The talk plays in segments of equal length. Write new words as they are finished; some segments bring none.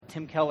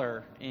Tim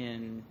Keller,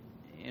 in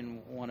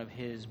one of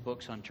his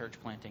books on church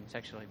planting,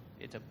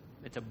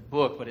 it's a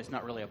book, but it's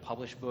not really a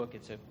published book.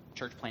 It's a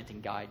church planting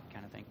guide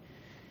kind of thing.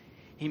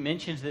 He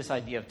mentions this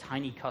idea of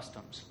tiny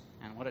customs.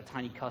 And what a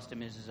tiny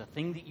custom is a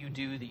thing that you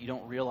do that you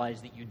don't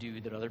realize that you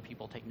do that other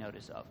people take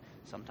notice of.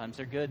 Sometimes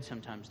they're good,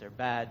 sometimes they're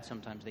bad,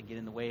 sometimes they get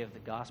in the way of the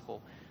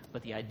gospel.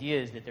 But the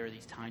idea is that there are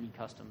these tiny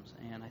customs.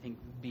 And I think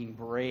being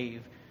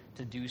brave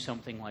to do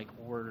something like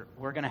we're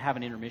going to have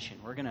an intermission.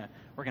 We're going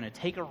to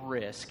take a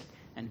risk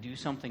and do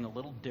something a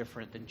little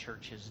different than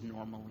churches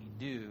normally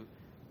do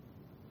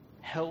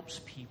helps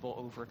people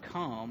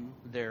overcome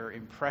their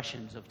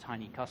impressions of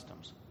tiny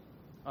customs.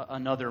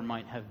 Another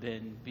might have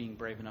been being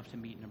brave enough to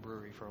meet in a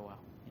brewery for a while.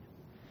 Yeah.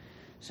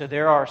 So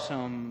there are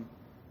some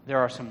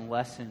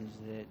lessons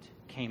that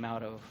came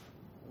out of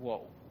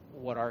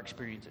what our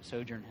experience at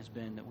Sojourn has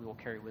been that we will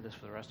carry with us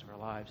for the rest of our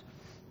lives.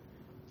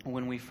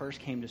 When we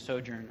first came to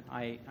Sojourn,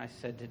 I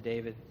said to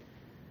David,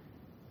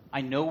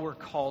 I know we're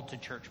called to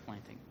church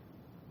planting,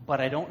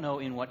 but I don't know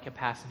in what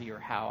capacity or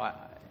how.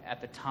 At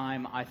the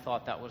time, I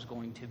thought that was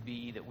going to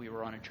be that we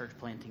were on a church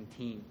planting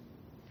team,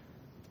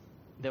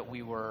 that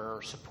we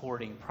were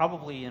supporting,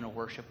 probably in a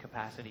worship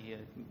capacity,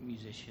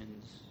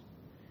 musicians.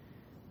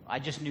 I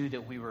just knew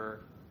that we were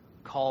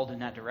called in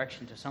that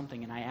direction to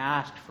something, and I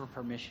asked for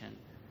permission.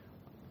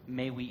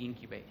 May we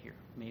incubate here?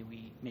 May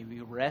we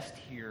rest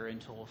here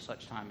until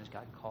such time as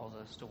God calls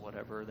us to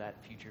whatever that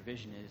future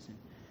vision is.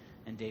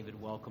 And David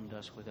welcomed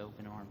us with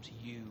open arms.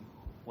 You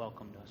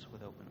welcomed us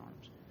with open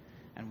arms.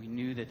 And we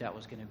knew that that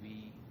was going to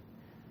be,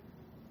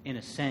 in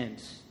a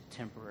sense,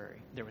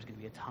 temporary. There was going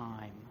to be a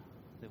time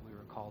that we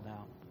were called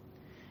out.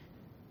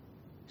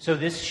 So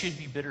this should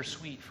be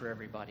bittersweet for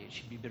everybody. It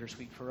should be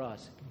bittersweet for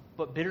us.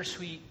 But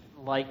bittersweet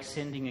like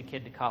sending a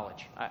kid to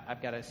college.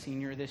 I've got a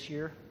senior this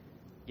year.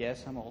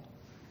 Yes, I'm old.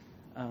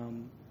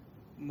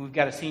 We've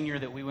got a senior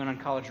that we went on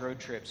college road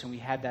trips, and we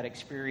had that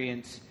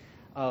experience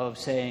of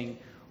saying,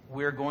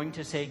 we're going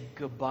to say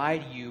goodbye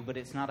to you, but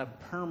it's not a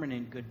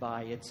permanent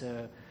goodbye. It's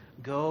a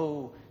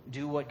go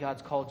do what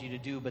God's called you to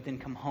do, but then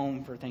come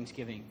home for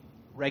Thanksgiving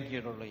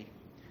regularly.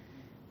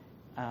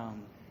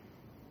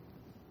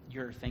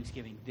 Your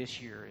Thanksgiving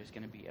this year is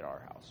going to be at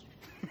our house.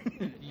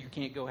 You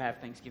can't go have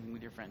Thanksgiving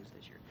with your friends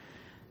this year.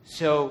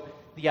 So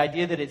the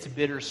idea that it's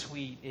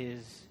bittersweet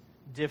is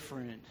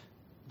different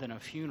than a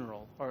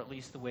funeral, or at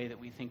least the way that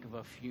we think of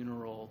a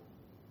funeral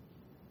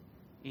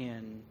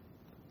in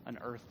an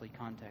earthly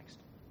context.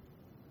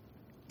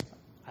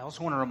 I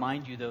also want to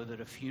remind you, though, that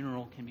a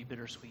funeral can be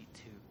bittersweet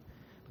too,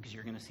 because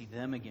you're going to see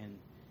them again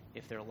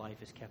if their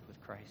life is kept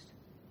with Christ.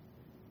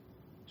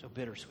 So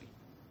bittersweet.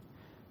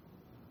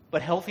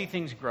 But healthy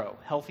things grow.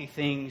 Healthy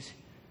things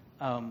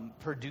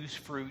produce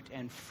fruit,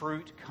 and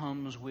fruit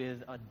comes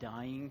with a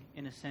dying,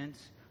 in a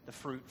sense. The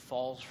fruit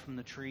falls from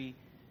the tree,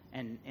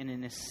 and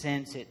in a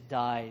sense it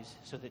dies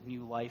so that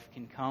new life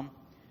can come.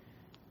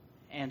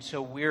 And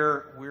so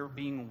we're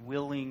being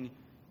willing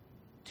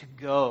to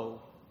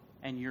go,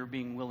 and you're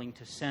being willing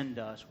to send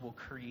us will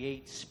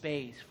create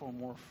space for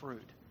more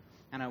fruit.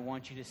 And I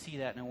want you to see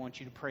that, and I want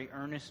you to pray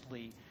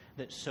earnestly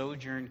that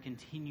Sojourn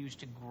continues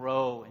to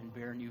grow and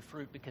bear new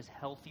fruit, because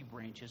healthy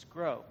branches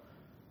grow.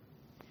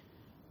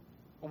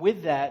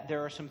 With that,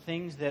 there are some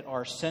things that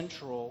are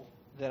central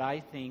that I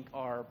think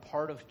are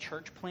part of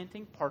church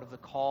planting, part of the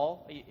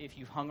call. If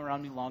you've hung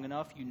around me long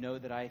enough, you know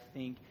that I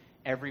think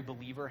every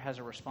believer has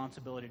a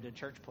responsibility to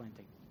church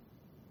planting.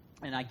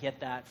 And I get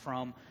that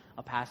from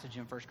a passage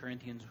in 1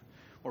 Corinthians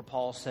where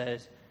Paul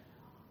says,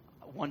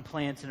 one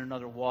plants and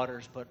another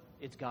waters, but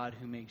it's God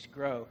who makes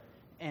grow.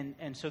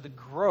 And so the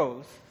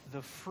growth,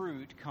 the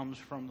fruit, comes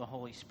from the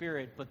Holy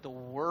Spirit, but the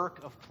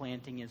work of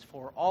planting is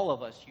for all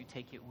of us. You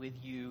take it with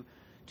you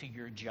to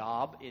your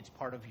job. It's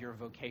part of your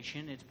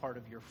vocation. It's part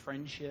of your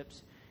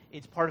friendships.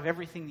 It's part of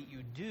everything that you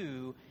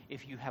do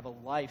if you have a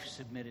life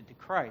submitted to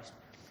Christ.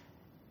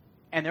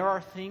 And there are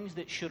things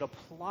that should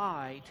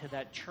apply to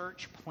that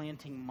church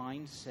planting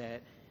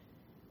mindset,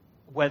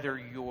 whether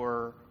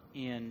you're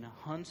in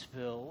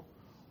Huntsville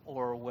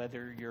or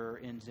whether you're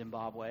in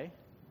Zimbabwe,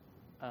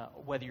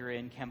 whether you're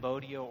in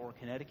Cambodia or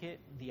Connecticut.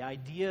 The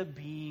idea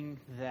being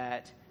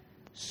that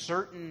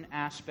certain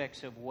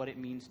aspects of what it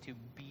means to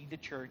be the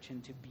church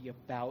and to be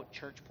about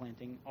church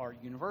planting are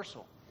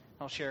universal.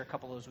 I'll share a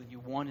couple of those with you.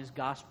 One is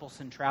gospel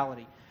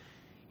centrality.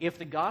 If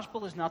the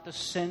gospel is not the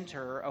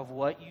center of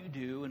what you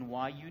do and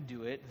why you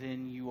do it,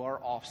 then you are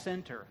off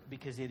center,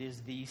 because it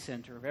is the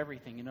center of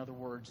everything. In other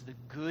words, the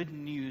good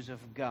news of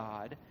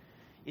God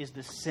is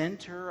the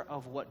center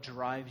of what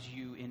drives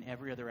you in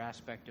every other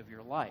aspect of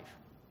your life.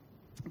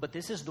 But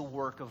this is the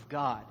work of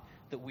God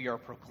that we are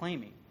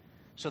proclaiming.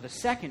 So the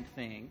second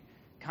thing,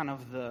 kind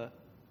of the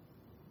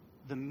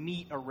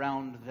meat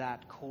around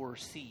that core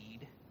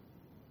seed,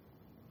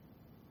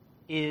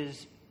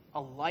 is a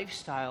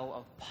lifestyle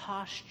of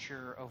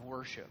posture of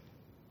worship.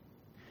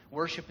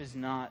 Worship is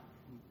not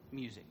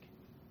music.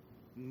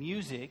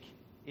 Music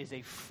is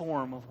a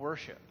form of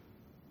worship.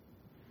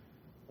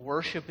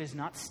 Worship is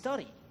not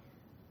study.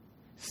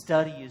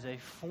 Study is a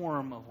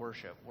form of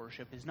worship.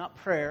 Worship is not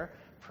prayer.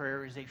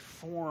 Prayer is a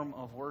form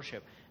of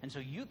worship. And so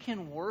you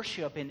can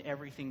worship in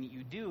everything that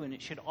you do, and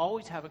it should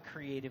always have a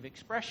creative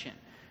expression.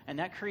 And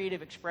that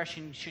creative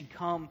expression should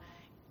come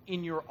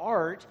in your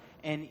art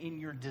and in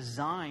your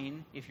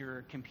design. If you're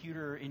a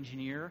computer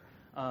engineer,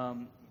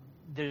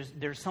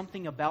 there's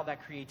something about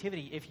that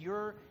creativity. If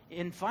you're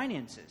in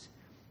finances,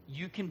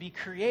 you can be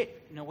creative.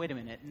 No, wait a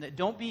minute.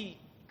 Don't be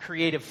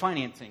creative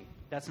financing.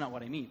 That's not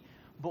what I mean.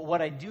 But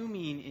what I do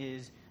mean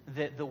is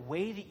that the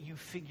way that you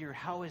figure,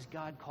 how has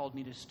God called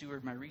me to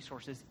steward my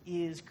resources,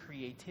 is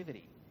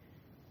creativity.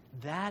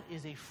 That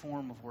is a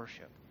form of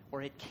worship,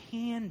 or it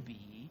can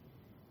be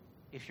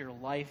if your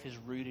life is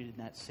rooted in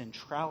that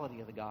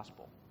centrality of the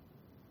gospel.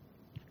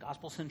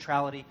 Gospel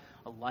centrality,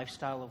 a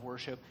lifestyle of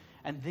worship,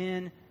 and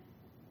then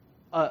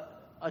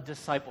a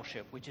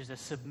discipleship, which is a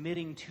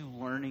submitting to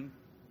learning.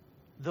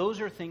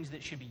 Those are things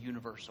that should be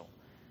universal.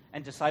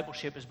 And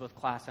discipleship is both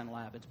class and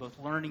lab. It's both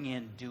learning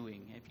and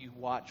doing. If you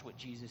watch what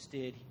Jesus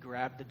did, he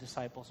grabbed the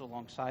disciples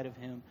alongside of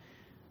him.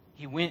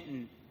 He went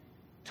and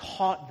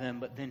taught them,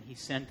 but then he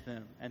sent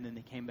them, and then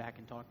they came back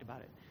and talked about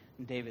it.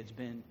 And David's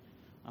been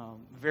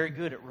very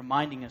good at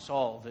reminding us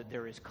all that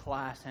there is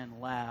class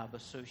and lab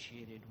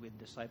associated with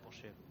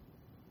discipleship.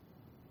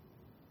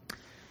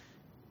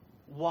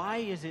 Why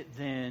is it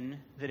then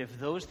that if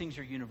those things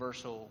are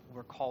universal,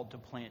 we're called to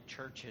plant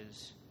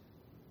churches?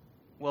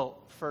 Well,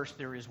 first,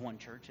 there is one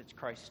church. It's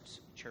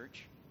Christ's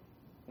church.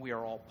 We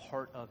are all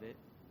part of it.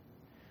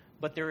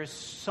 But there is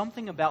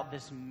something about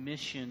this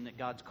mission that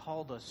God's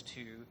called us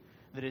to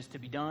that is to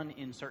be done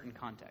in certain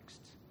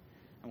contexts.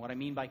 And what I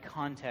mean by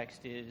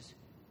context is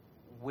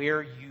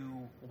where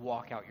you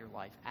walk out your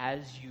life,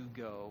 as you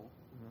go,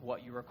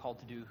 what you are called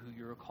to do, who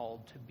you are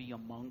called to be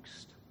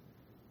amongst.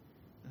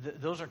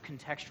 Those are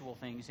contextual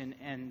things.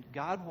 And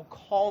God will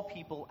call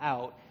people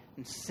out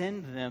and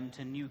send them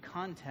to new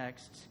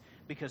contexts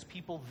because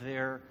people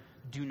there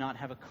do not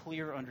have a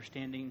clear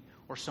understanding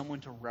or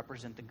someone to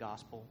represent the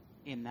gospel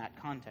in that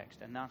context.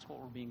 And that's what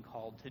we're being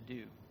called to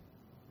do.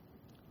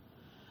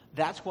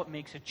 That's what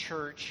makes a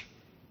church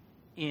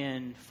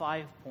in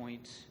 5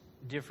 Points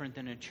different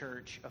than a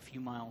church a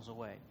few miles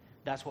away.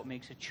 That's what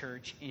makes a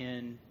church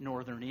in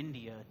northern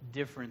India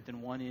different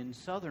than one in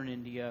southern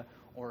India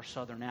or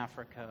southern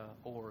Africa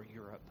or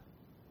Europe.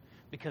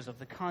 Because of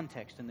the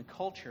context and the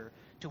culture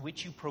to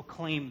which you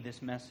proclaim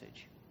this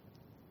message.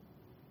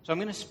 So I'm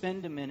going to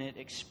spend a minute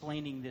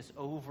explaining this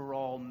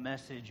overall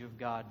message of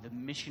God, the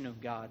mission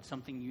of God,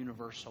 something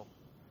universal,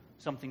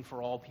 something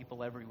for all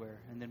people everywhere,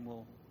 and then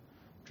we'll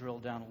drill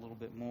down a little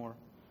bit more.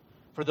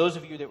 For those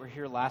of you that were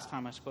here last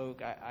time I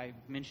spoke, I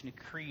mentioned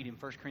a creed in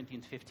 1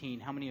 Corinthians 15.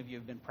 How many of you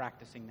have been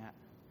practicing that?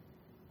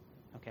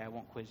 Okay, I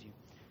won't quiz you.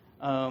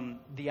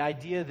 The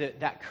idea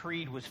that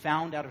creed was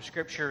found out of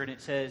Scripture, and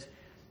it says,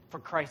 "For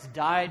Christ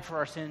died for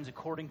our sins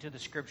according to the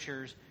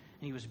Scriptures,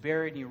 and he was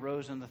buried, and he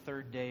rose on the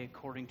third day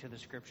according to the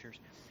Scriptures."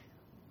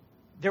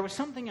 There was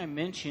something I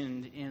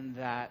mentioned in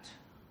that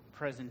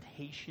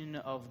presentation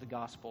of the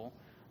gospel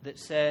that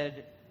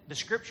said the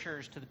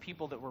Scriptures to the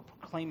people that were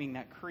proclaiming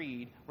that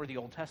creed were the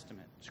Old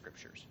Testament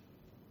Scriptures.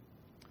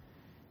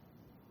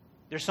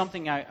 There's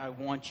something I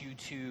want you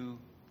to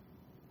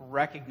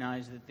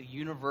recognize, that the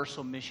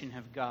universal mission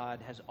of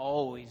God has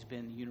always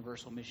been the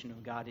universal mission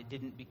of God. It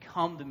didn't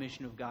become the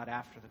mission of God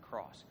after the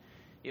cross.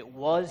 It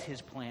was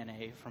his plan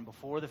A from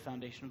before the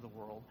foundation of the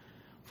world,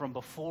 from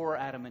before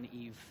Adam and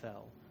Eve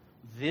fell.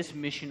 This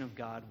mission of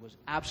God was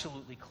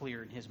absolutely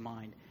clear in his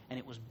mind, and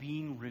it was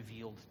being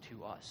revealed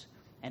to us.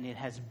 And it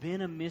has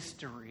been a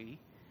mystery,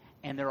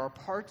 and there are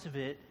parts of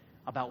it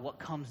about what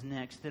comes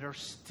next that are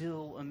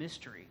still a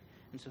mystery.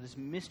 And so this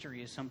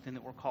mystery is something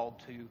that we're called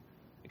to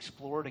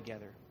explore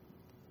together.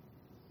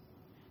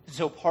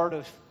 So part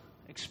of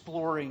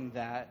exploring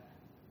that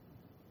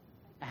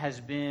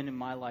has been in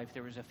my life,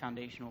 there was a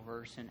foundational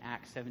verse in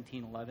Acts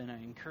 17:11.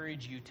 I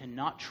encourage you to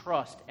not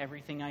trust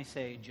everything I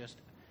say just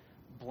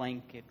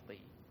blanketly.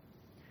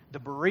 The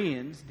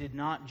Bereans did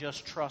not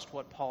just trust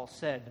what Paul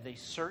said. They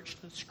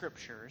searched the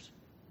Scriptures,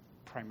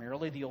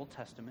 primarily the Old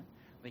Testament.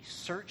 They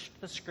searched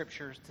the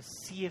Scriptures to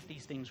see if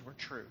these things were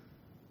true.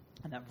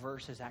 And that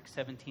verse is Acts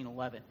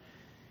 17:11.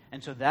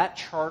 And so that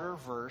charter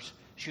verse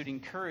should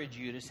encourage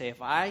you to say,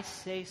 if I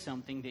say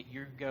something that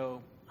you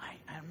go,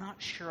 I'm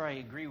not sure I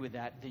agree with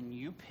that, then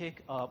you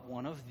pick up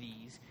one of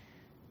these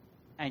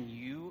and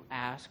you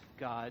ask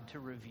God to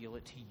reveal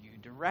it to you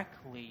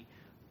directly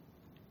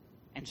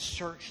and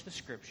search the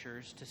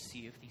Scriptures to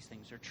see if these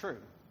things are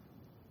true.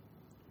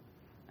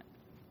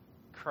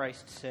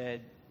 Christ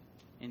said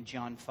in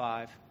John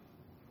 5,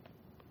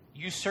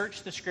 "You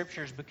search the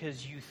Scriptures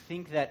because you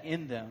think that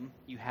in them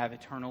you have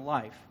eternal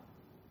life.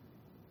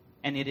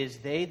 And it is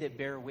they that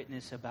bear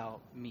witness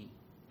about me.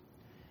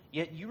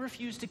 Yet you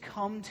refuse to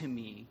come to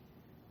me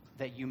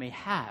that you may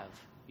have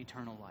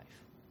eternal life."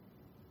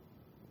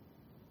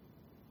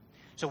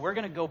 So we're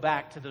going to go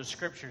back to those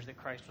Scriptures that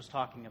Christ was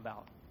talking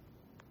about.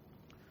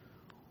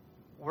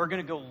 We're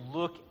going to go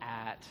look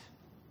at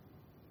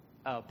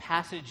a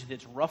passage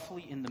that's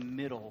roughly in the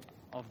middle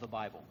of the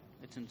Bible.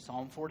 It's in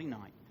Psalm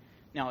 49.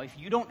 Now, if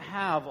you don't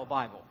have a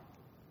Bible,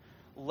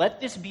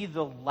 let this be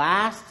the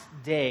last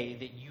day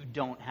that you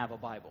don't have a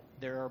Bible.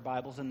 There are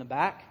Bibles in the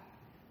back,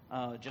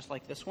 just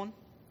like this one.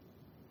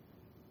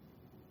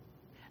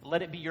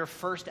 Let it be your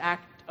first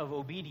act of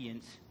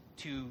obedience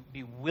to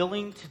be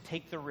willing to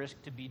take the risk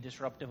to be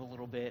disruptive a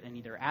little bit and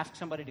either ask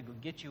somebody to go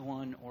get you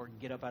one or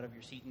get up out of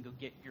your seat and go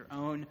get your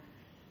own.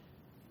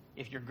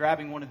 If you're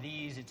grabbing one of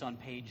these, it's on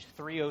page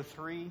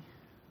 303.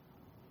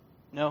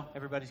 No?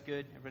 Everybody's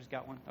good? Everybody's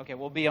got one? Okay,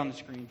 we'll be on the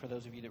screen for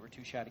those of you that were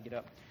too shy to get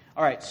up.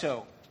 All right,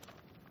 so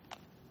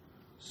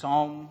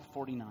Psalm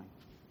 49.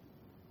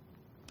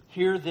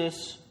 Hear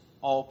this,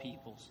 all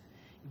peoples.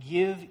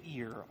 Give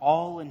ear,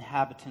 all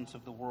inhabitants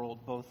of the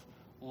world, both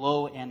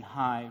low and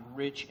high,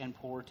 rich and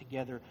poor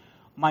together.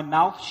 My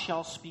mouth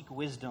shall speak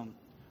wisdom.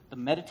 The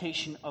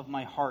meditation of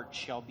my heart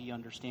shall be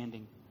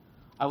understanding.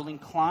 I will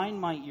incline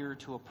my ear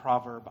to a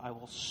proverb. I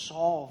will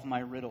solve my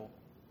riddle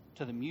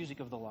to the music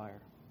of the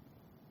lyre.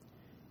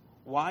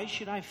 Why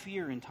should I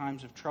fear in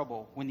times of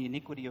trouble when the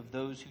iniquity of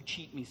those who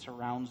cheat me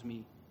surrounds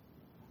me,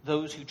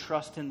 those who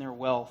trust in their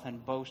wealth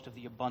and boast of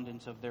the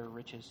abundance of their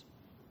riches?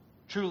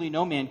 Truly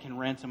no man can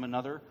ransom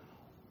another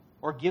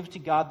or give to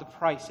God the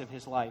price of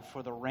his life,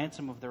 for the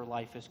ransom of their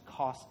life is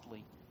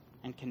costly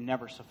and can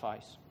never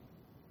suffice,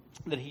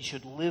 that he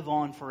should live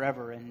on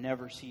forever and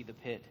never see the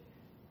pit.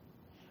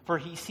 For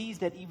he sees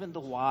that even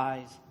the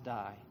wise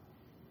die,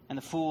 and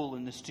the fool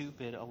and the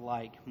stupid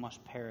alike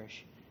must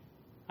perish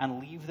and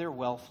leave their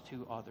wealth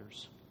to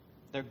others.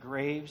 Their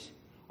graves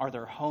are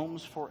their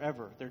homes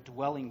forever, their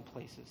dwelling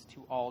places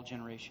to all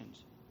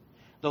generations,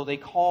 though they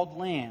called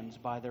lands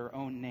by their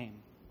own name.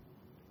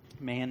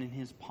 Man in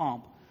his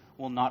pomp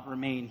will not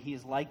remain. He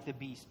is like the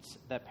beasts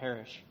that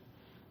perish.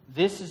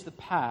 This is the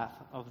path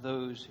of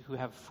those who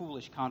have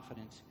foolish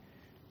confidence.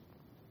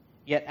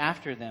 Yet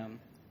after them,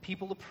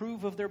 people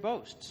approve of their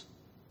boasts.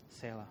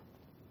 Selah.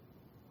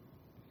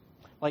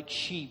 Like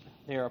sheep,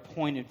 they are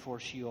appointed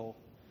for Sheol.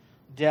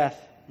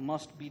 Death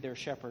must be their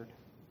shepherd.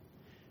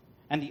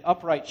 And the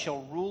upright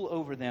shall rule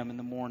over them in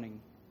the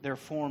morning. Their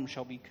form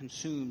shall be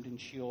consumed in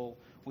Sheol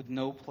with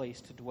no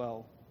place to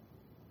dwell.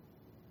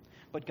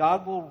 But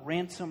God will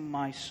ransom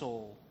my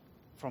soul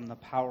from the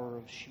power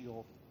of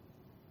Sheol,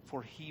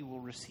 for he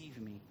will receive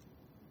me.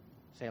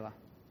 Selah.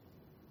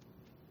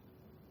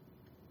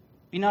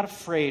 Be not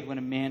afraid when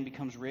a man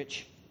becomes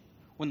rich,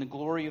 when the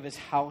glory of his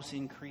house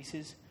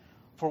increases,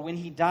 for when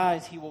he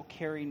dies, he will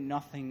carry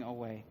nothing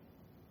away.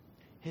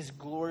 His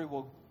glory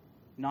will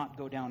not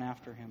go down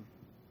after him.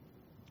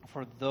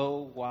 For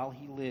though while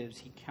he lives,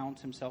 he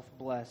counts himself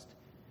blessed,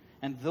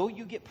 and though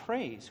you get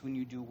praise when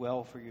you do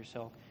well for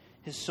yourself,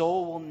 his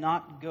soul will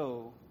not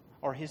go,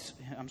 his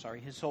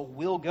soul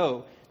will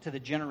go to the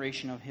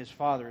generation of his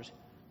fathers,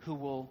 who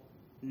will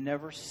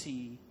never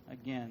see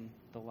again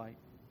the light.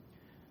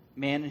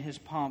 Man in his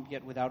pomp,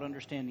 yet without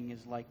understanding,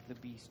 is like the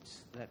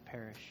beasts that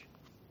perish.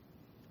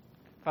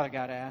 Father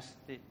God, I ask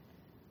that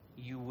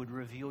you would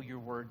reveal your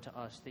word to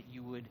us, that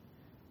you would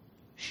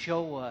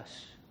show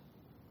us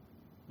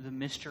the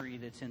mystery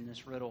that's in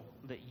this riddle,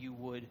 that you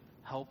would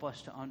help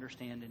us to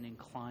understand and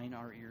incline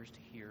our ears to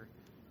hear.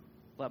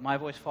 Let my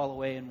voice fall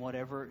away, and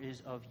whatever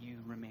is of you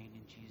remain.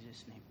 In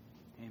Jesus' name,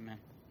 amen.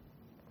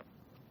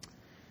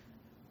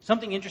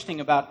 Something interesting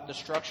about the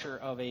structure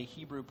of a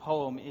Hebrew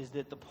poem is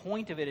that the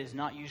point of it is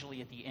not usually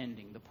at the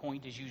ending. The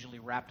point is usually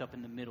wrapped up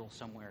in the middle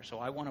somewhere. So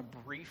I want to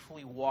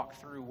briefly walk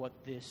through what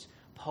this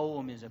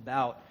poem is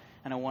about,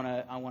 and I want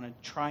to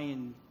try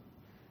and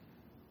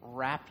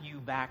wrap you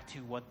back to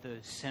what the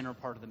center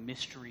part of the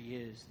mystery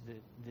is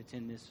that's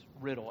in this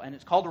riddle. And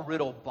it's called a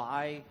riddle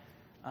by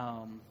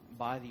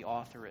the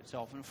author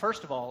itself. And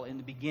first of all, in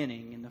the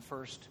beginning, in the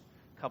first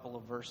couple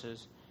of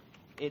verses,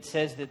 it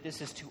says that this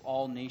is to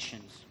all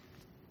nations.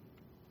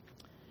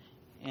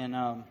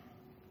 And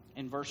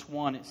in verse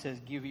 1, it says,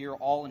 "Give ear,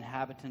 all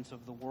inhabitants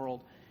of the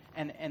world."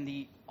 And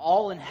the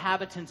all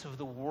inhabitants of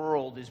the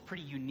world is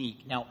pretty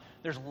unique. Now,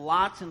 there's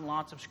lots and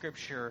lots of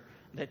scripture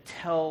that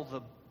tell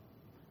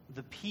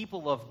the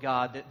people of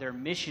God that their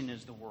mission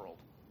is the world.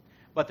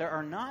 But there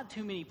are not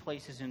too many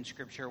places in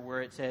scripture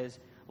where it says,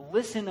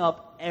 "Listen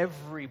up,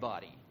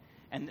 everybody."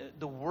 And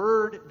the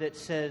word that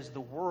says the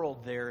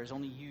world there is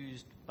only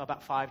used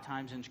about 5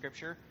 times in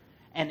scripture.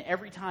 And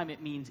every time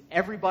it means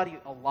everybody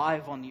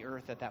alive on the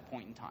earth at that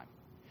point in time.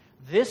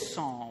 This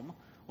psalm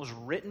was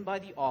written by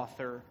the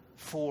author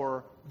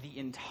for the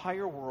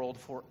entire world,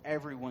 for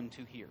everyone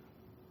to hear.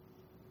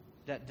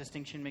 Does that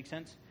distinction make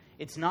sense?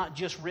 It's not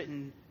just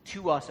written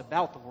to us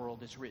about the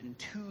world, it's written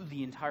to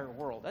the entire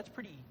world. That's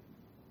pretty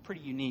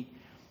unique.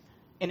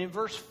 And in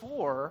verse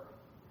 4,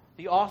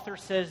 the author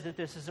says that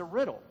this is a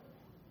riddle.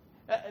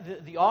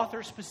 The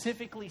author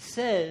specifically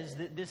says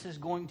that this is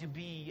going to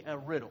be a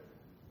riddle.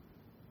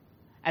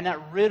 And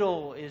that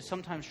riddle is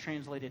sometimes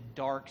translated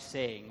dark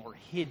saying or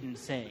hidden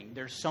saying.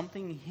 There's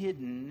something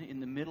hidden in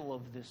the middle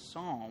of this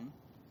psalm.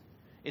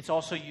 It's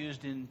also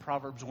used in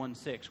Proverbs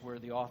 1:6, where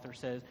the author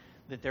says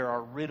that there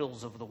are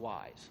riddles of the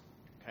wise.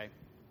 Okay?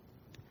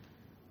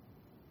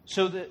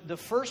 So the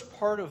first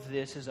part of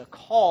this is a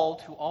call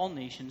to all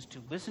nations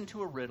to listen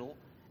to a riddle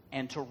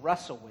and to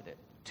wrestle with it.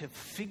 to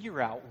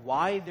figure out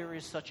why there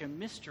is such a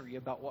mystery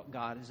about what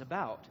God is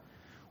about.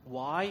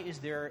 Why is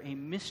there a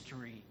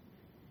mystery?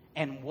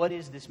 And what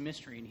is this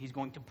mystery? And he's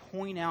going to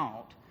point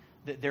out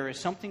that there is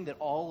something that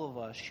all of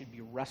us should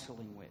be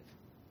wrestling with.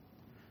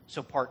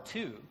 So part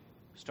 2,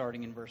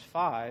 starting in verse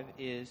 5,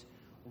 is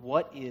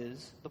what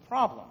is the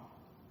problem?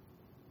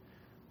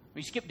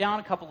 We skip down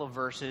a couple of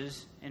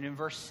verses, and in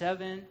verse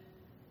 7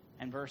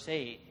 and verse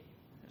 8,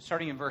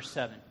 starting in verse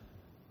 7,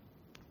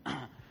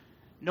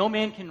 no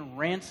man can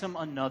ransom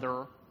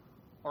another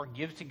or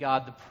give to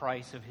God the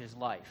price of his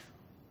life.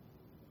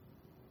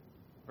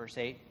 Verse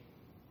 8,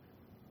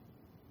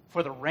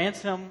 for the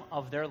ransom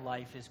of their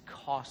life is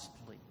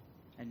costly,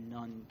 and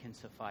none can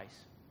suffice.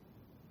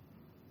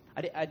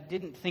 I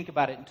didn't think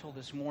about it until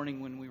this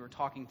morning when we were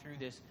talking through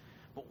this,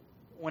 but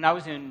when I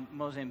was in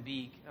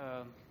Mozambique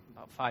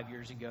about 5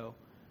 years ago,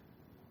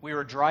 we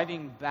were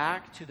driving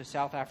back to the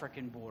South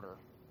African border,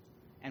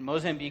 and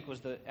Mozambique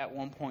was at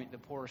one point the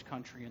poorest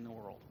country in the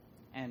world.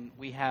 And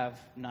we have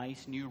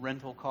nice new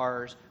rental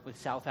cars with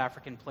South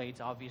African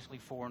plates, obviously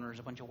foreigners,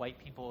 a bunch of white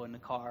people in the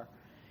car.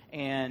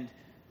 And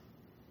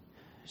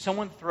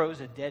someone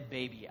throws a dead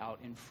baby out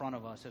in front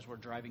of us as we're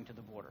driving to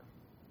the border.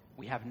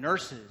 We have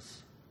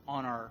nurses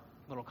on our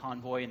little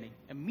convoy, and they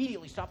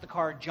immediately stop the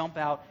car, jump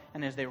out,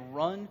 and as they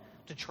run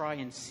to try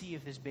and see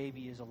if this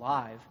baby is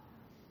alive,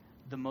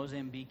 the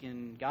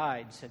Mozambican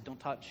guide said, don't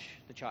touch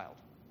the child.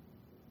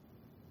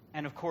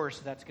 And of course,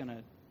 that's going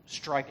to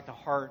strike at the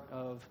heart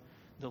of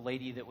the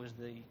lady that was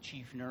the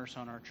chief nurse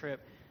on our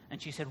trip.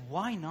 And she said,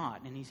 why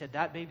not? And he said,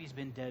 that baby's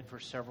been dead for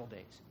several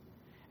days.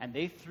 And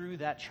they threw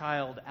that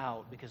child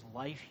out because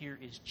life here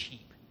is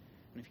cheap.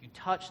 And if you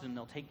touch them,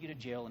 they'll take you to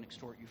jail and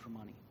extort you for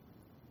money.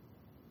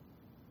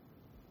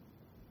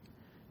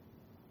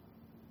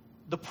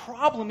 The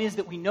problem is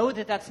that we know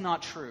that that's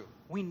not true.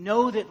 We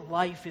know that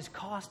life is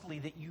costly,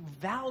 that you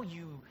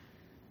value,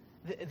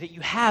 that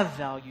you have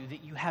value,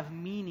 that you have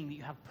meaning, that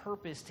you have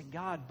purpose to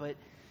God. But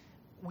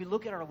we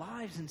look at our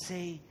lives and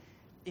say,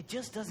 it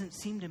just doesn't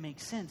seem to make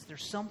sense.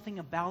 There's something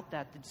about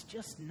that that's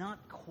just not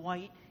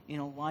quite in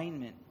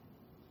alignment.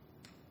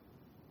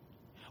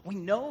 We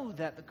know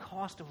that the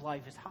cost of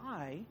life is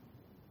high,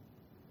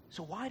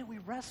 so why do we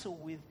wrestle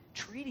with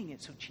treating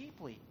it so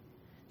cheaply?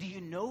 Do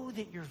you know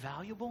that you're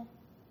valuable?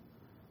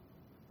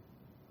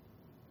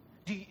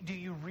 Do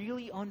you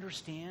really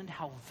understand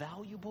how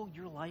valuable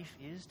your life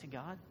is to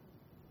God?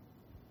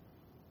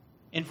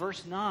 In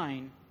verse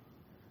 9,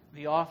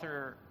 the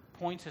author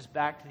points us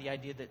back to the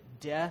idea that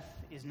death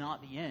is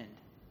not the end.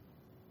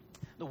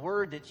 The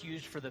word that's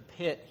used for the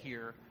pit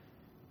here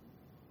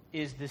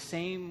is the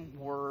same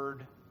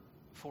word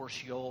for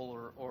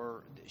Sheol,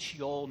 or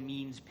Sheol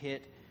means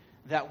pit.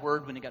 That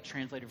word, when it got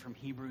translated from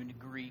Hebrew into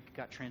Greek,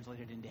 got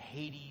translated into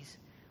Hades,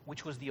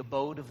 which was the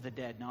abode of the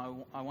dead.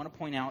 Now, I want to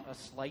point out a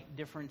slight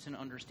difference in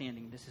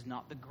understanding. This is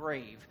not the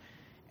grave.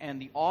 And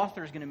the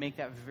author is going to make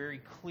that very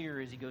clear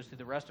as he goes through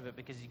the rest of it,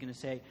 because he's going to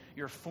say,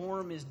 your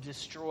form is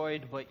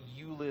destroyed, but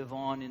you live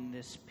on in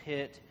this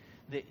pit.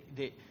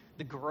 The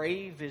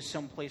grave is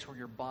some place where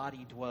your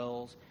body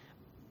dwells.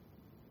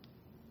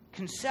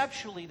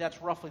 Conceptually,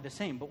 that's roughly the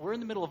same, but we're in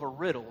the middle of a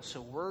riddle,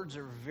 so words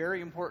are very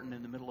important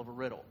in the middle of a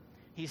riddle.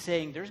 He's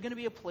saying there's going to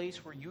be a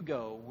place where you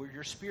go, where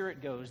your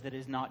spirit goes, that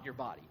is not your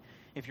body.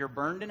 If you're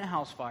burned in a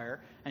house fire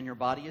and your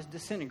body is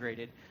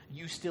disintegrated,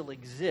 you still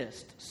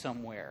exist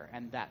somewhere,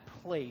 and that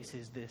place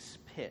is this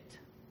pit.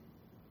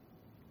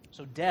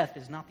 So death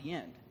is not the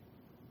end.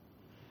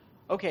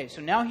 Okay,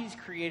 so now he's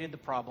created the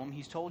problem.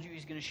 He's told you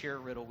he's going to share a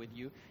riddle with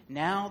you.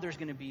 Now there's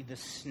going to be the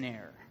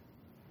snare.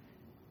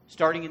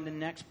 Starting in the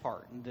next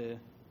part, in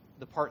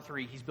the part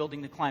 3, he's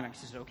building the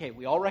climax. He says, okay,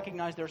 we all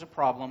recognize there's a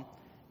problem.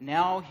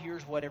 Now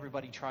here's what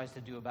everybody tries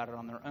to do about it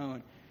on their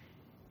own.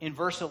 In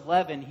verse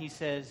 11, he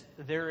says,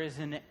 there is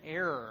an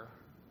error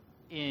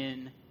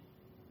in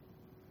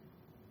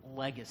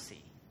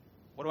legacy.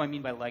 What do I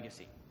mean by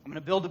legacy? I'm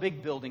going to build a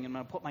big building, and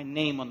I'm going to put my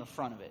name on the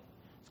front of it.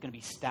 It's going to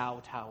be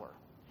Stow Tower.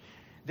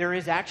 There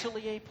is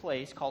actually a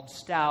place called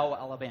Stow,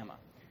 Alabama.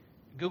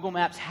 Google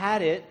Maps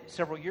had it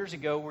several years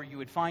ago where you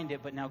would find it,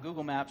 but now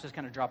Google Maps has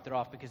kind of dropped it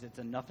off because it's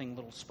a nothing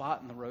little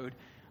spot in the road.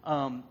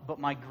 But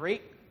my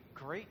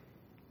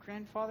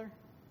great-great-grandfather?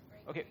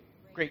 Okay,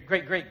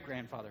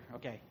 great-great-great-grandfather.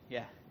 Okay,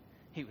 yeah.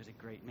 He was a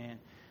great man.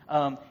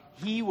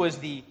 He was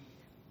the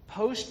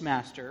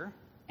postmaster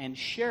and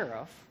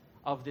sheriff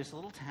of this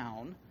little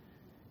town,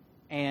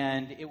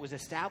 and it was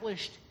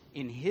established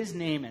in his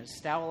name as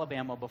Stow,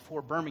 Alabama,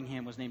 before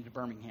Birmingham was named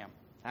Birmingham.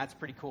 That's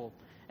pretty cool.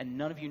 And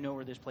none of you know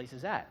where this place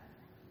is at.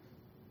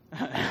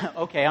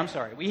 Okay, I'm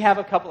sorry. We have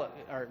a couple of...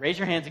 All right, raise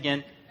your hands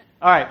again.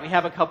 All right, we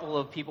have a couple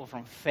of people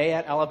from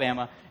Fayette,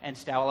 Alabama, and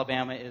Stow,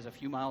 Alabama is a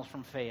few miles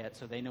from Fayette,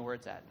 so they know where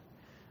it's at.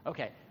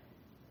 Okay.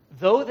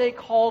 Though they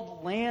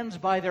called lands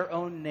by their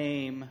own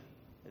name,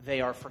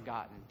 they are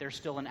forgotten. They're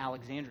still in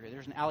Alexandria.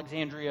 There's an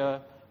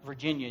Alexandria,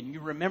 Virginia, and you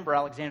remember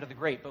Alexander the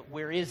Great, but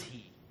where is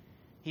he?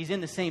 He's in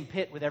the same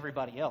pit with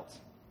everybody else.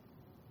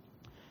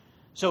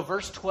 So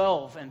verse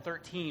 12 and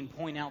 13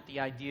 point out the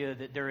idea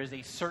that there is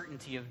a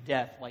certainty of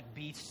death, like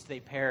beasts they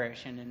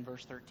perish. And in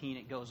verse 13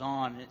 it goes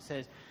on and it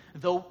says,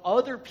 though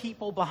other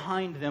people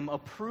behind them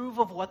approve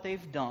of what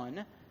they've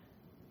done,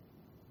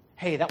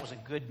 hey, that was a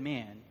good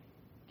man.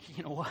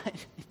 You know what?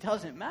 It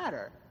doesn't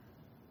matter.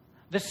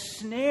 The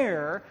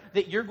snare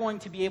that you're going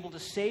to be able to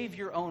save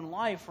your own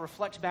life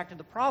reflects back to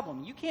the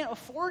problem. You can't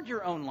afford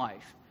your own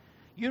life.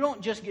 You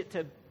don't just get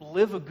to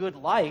live a good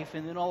life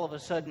and then all of a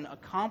sudden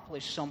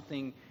accomplish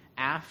something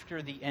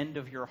after the end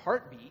of your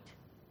heartbeat.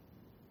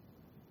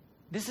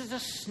 This is a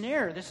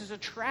snare. This is a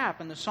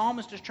trap. And the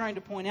psalmist is trying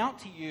to point out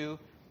to you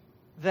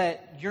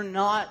that you're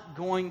not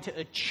going to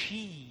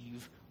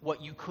achieve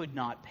what you could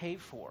not pay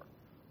for.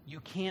 You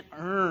can't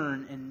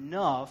earn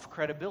enough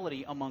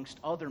credibility amongst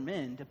other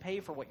men to pay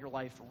for what your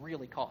life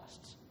really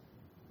costs.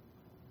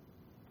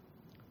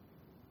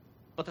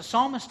 But the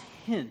psalmist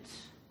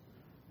hints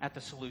at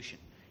the solution.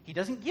 He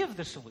doesn't give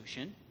the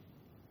solution.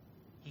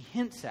 He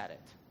hints at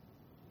it.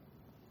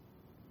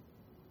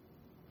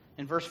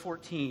 In verse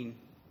 14,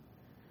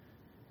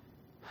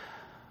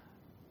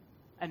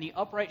 and the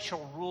upright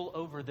shall rule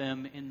over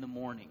them in the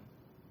morning.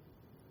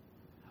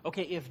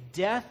 Okay, if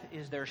death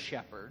is their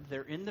shepherd,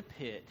 they're in the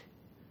pit.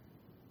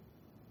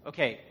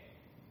 Okay,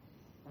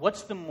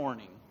 what's the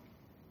morning?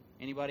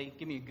 Anybody?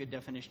 Give me a good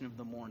definition of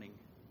the morning.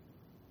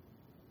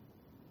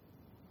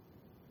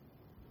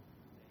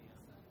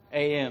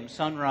 A.M.,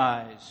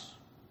 sunrise,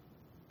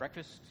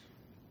 breakfast,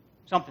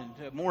 something,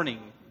 morning.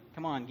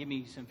 Come on, give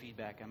me some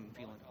feedback. I'm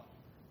feeling...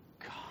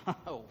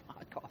 Oh,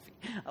 hot coffee.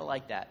 I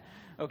like that.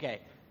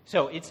 Okay,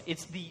 so it's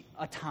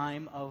a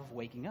time of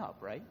waking up,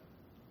 right?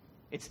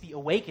 It's the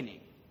awakening.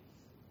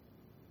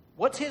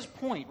 What's his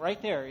point right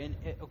there?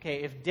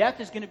 Okay, if death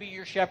is going to be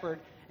your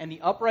shepherd and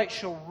the upright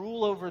shall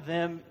rule over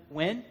them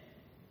when?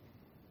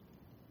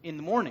 In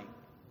the morning.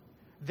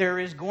 There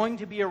is going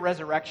to be a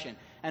resurrection.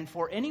 And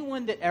for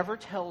anyone that ever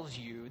tells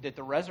you that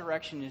the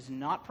resurrection is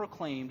not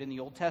proclaimed in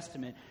the Old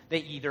Testament, they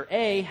either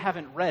A,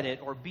 haven't read it,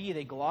 or B,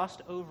 they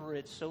glossed over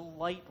it so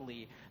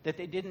lightly that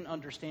they didn't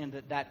understand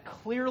that that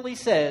clearly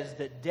says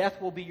that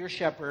death will be your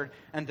shepherd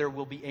and there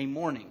will be a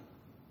morning.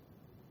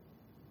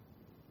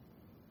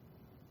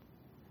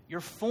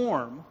 Your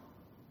form,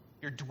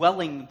 your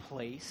dwelling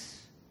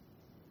place,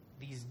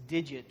 these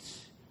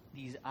digits,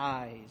 these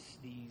eyes,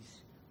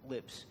 these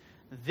lips,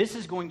 this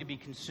is going to be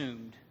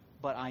consumed.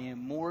 But I am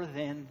more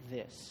than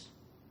this.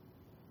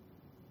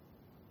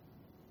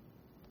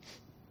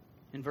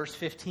 In verse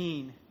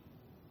 15,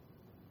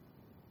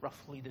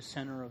 roughly the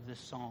center of this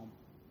psalm,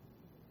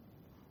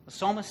 the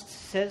psalmist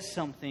says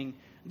something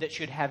that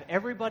should have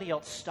everybody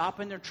else stop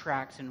in their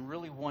tracks and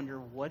really wonder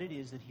what it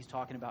is that he's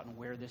talking about and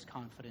where this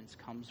confidence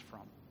comes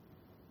from.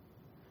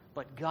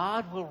 But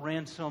God will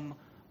ransom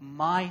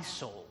my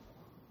soul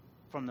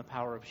from the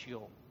power of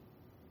Sheol.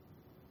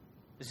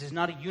 This is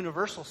not a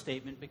universal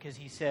statement because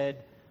he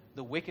said,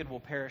 the wicked will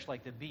perish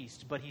like the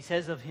beast. But he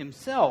says of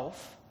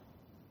himself,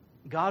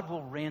 God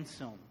will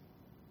ransom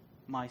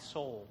my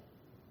soul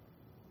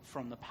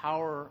from the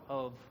power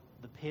of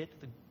the pit,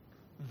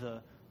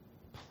 the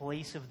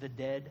place of the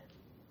dead.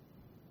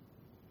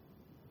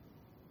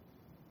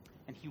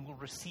 And he will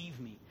receive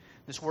me.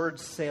 This word,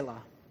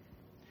 Selah,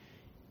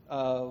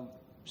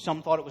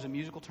 some thought it was a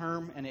musical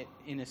term, and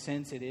in a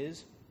sense it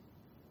is.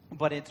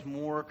 But it's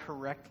more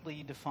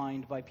correctly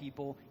defined by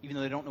people, even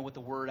though they don't know what the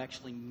word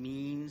actually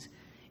means.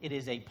 It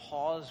is a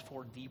pause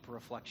for deep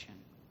reflection.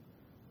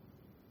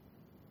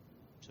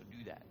 So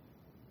do that.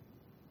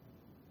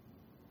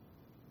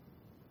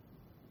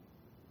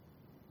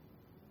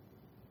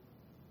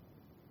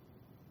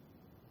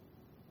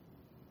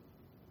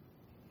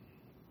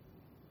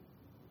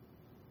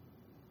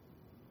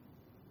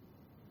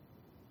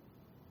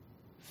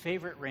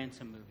 Favorite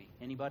ransom movie?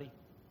 Anybody?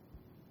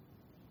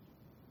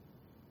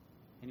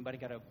 Anybody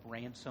got a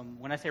ransom?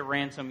 When I say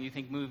ransom, you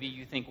think movie,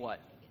 you think what?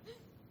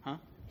 Huh?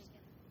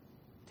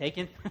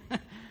 Taken?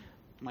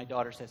 My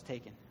daughter says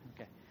Taken.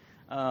 Okay.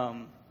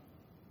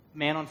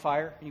 Man on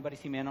Fire. Anybody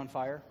see Man on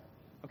Fire?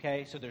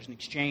 Okay, so there's an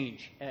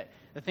exchange.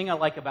 The thing I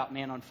like about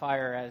Man on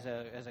Fire as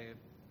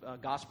a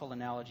gospel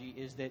analogy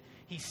is that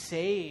he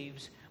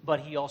saves,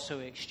 but he also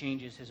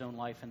exchanges his own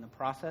life in the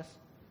process.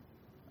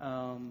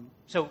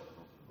 So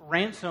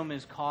ransom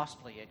is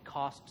costly. It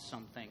costs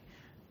something.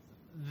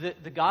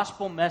 The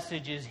gospel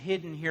message is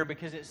hidden here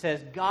because it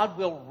says God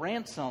will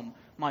ransom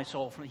my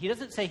soul from. He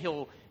doesn't say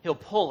he'll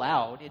pull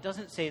out. It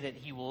doesn't say that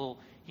he will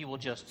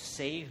just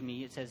save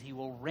me. It says he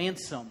will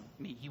ransom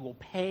me. He will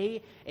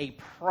pay a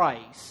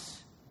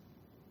price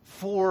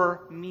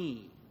for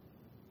me.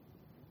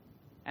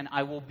 And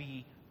I will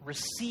be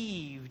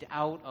received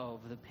out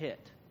of the pit.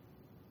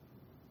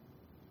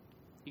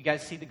 You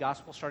guys see the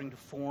gospel starting to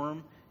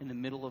form in the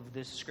middle of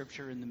this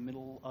scripture, in the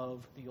middle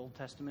of the Old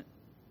Testament?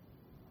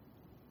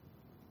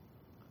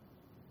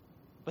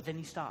 But then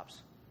he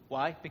stops.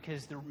 Why?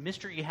 Because the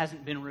mystery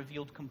hasn't been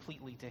revealed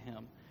completely to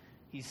him.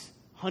 He's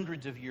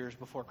hundreds of years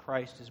before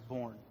Christ is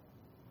born.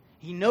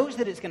 He knows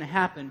that it's going to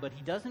happen, but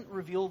he doesn't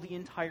reveal the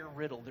entire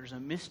riddle. There's a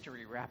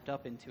mystery wrapped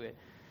up into it.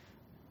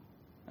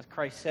 As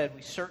Christ said,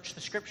 we search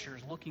the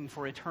Scriptures looking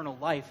for eternal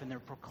life, and they're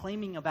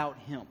proclaiming about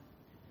Him.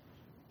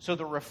 So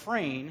the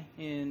refrain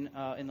in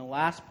the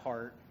last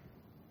part,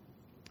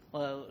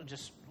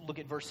 just look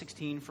at verse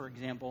 16, for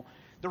example.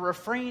 The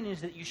refrain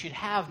is that you should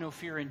have no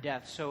fear in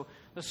death. So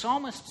the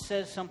psalmist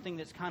says something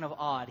that's kind of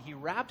odd. He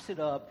wraps it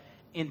up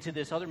into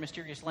this other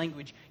mysterious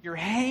language. You're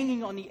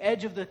hanging on the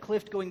edge of the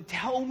cliff going,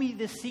 tell me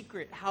this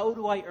secret. How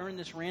do I earn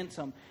this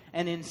ransom?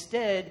 And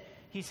instead,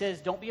 he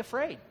says, don't be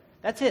afraid.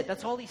 That's it.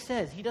 That's all he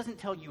says. He doesn't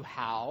tell you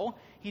how.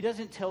 He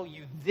doesn't tell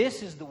you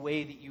this is the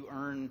way that you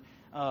earn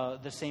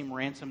the same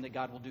ransom that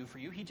God will do for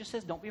you. He just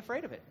says, don't be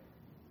afraid of it.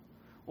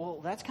 Well,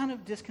 that's kind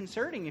of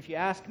disconcerting if you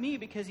ask me,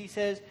 because he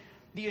says,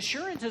 the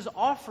assurance is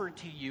offered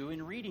to you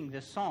in reading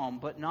this psalm,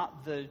 but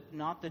not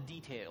the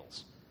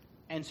details.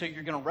 And so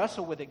you're going to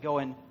wrestle with it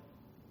going,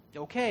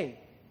 okay,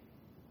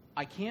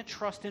 I can't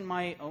trust in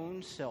my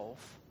own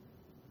self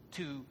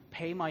to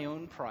pay my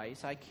own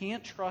price. I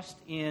can't trust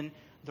in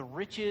the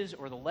riches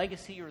or the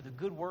legacy or the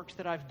good works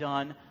that I've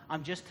done.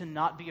 I'm just to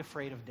not be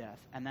afraid of death.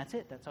 And that's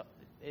it. That's how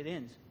it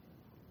ends.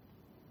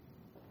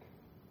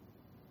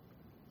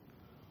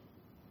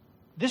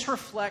 This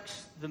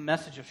reflects the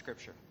message of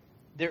Scripture.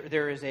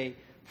 There is a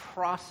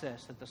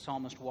process that the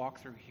psalmist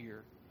walked through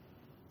here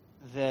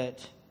that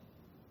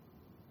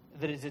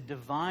is a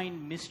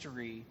divine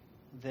mystery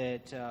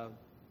that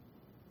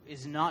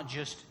is not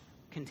just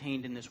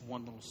contained in this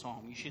one little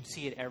psalm. You should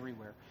see it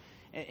everywhere.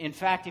 In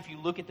fact, if you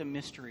look at the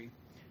mystery,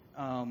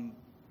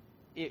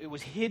 it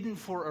was hidden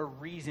for a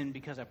reason,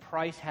 because a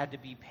price had to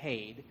be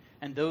paid,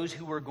 and those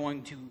who were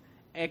going to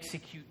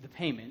execute the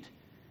payment,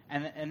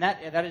 and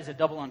that is a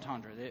double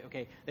entendre.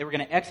 They were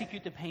going to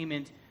execute the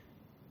payment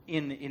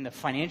in the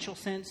financial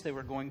sense. They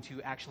were going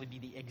to actually be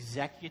the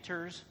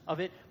executors of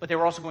it, but they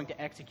were also going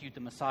to execute the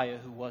Messiah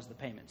who was the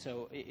payment.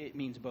 So it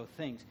means both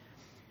things.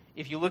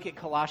 If you look at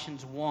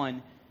Colossians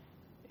 1,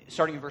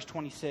 starting in verse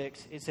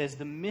 26, it says,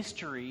 the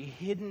mystery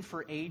hidden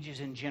for ages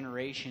and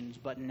generations,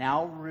 but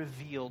now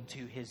revealed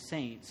to his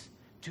saints.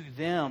 To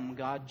them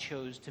God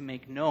chose to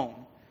make known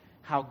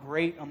how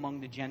great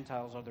among the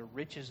Gentiles are the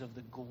riches of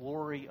the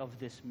glory of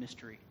this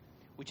mystery,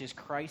 which is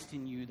Christ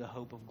in you, the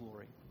hope of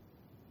glory.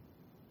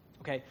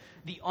 Okay,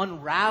 the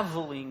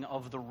unraveling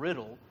of the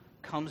riddle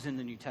comes in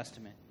the New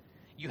Testament.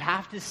 You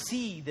have to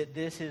see that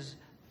this is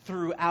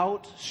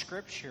throughout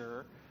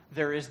Scripture.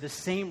 There is the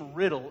same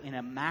riddle in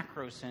a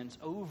macro sense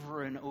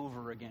over and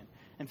over again.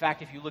 In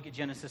fact, if you look at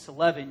Genesis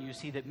 11, you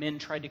see that men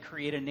tried to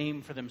create a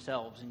name for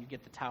themselves, and you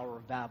get the Tower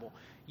of Babel.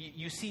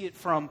 You see it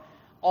from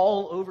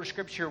all over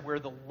Scripture, where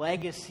the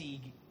legacy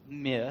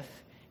myth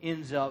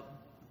ends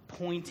up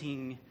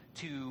pointing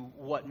to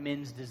what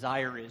men's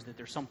desire is, that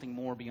there's something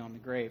more beyond the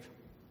grave.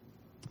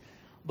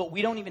 But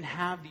we don't even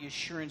have the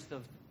assurance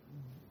of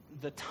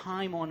the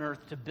time on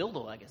earth to build a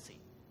legacy.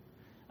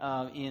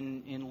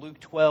 In Luke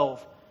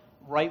 12,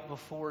 right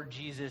before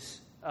Jesus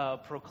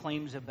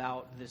proclaims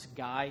about this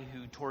guy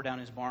who tore down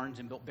his barns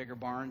and built bigger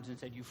barns and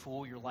said, you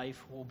fool, your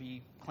life will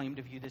be claimed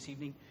of you this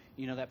evening.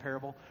 You know that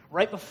parable?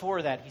 Right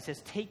before that, he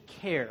says, take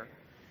care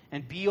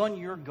and be on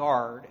your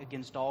guard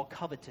against all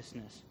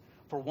covetousness,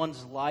 for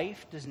one's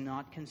life does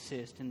not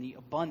consist in the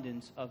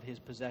abundance of his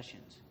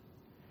possessions.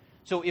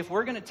 So if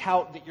we're going to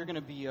tout that you're going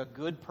to be a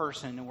good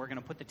person and we're going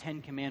to put the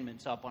 10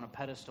 Commandments up on a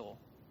pedestal,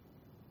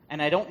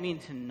 and I don't mean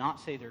to not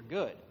say they're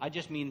good. I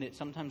just mean that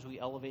sometimes we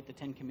elevate the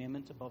 10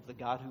 Commandments above the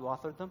God who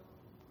authored them.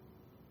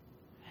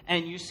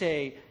 And you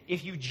say,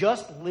 if you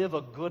just live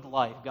a good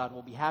life, God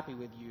will be happy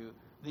with you,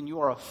 then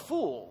you are a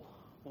fool.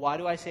 Why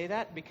do I say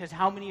that? Because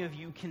how many of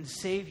you can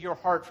save your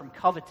heart from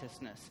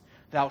covetousness?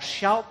 Thou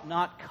shalt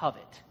not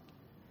covet.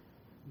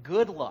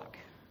 Good luck.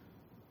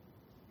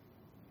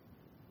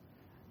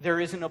 There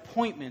is an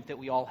appointment that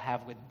we all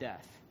have with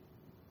death.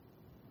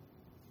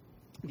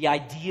 The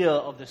idea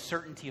of the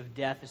certainty of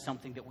death is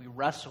something that we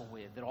wrestle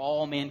with, that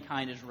all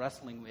mankind is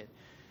wrestling with.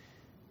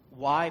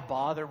 Why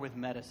bother with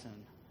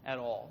medicine at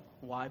all?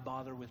 Why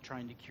bother with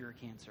trying to cure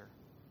cancer?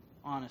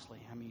 Honestly,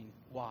 I mean,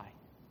 why?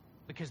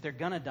 Because they're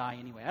going to die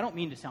anyway. I don't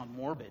mean to sound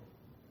morbid.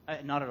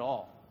 Not at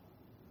all.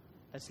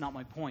 That's not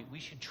my point. We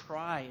should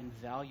try and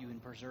value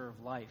and preserve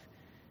life.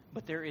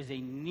 But there is a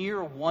near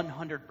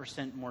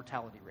 100%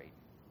 mortality rate.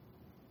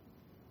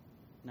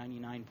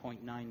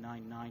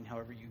 99.999,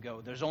 however you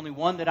go. There's only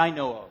one that I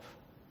know of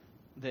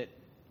that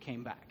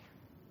came back.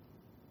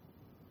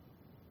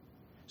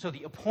 So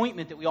the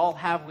appointment that we all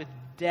have with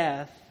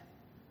death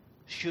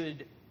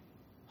should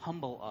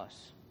humble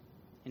us.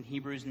 In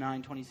Hebrews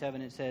 9:27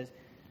 it says,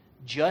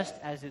 just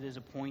as it is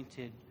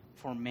appointed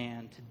for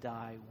man to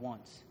die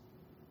once,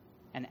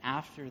 and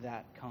after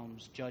that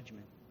comes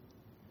judgment.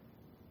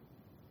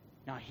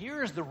 Now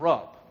here's the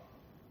rub.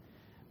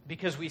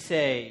 Because we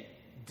say,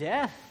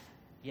 death,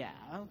 yeah,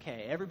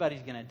 okay,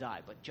 everybody's going to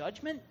die. But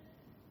judgment?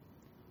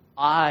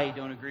 I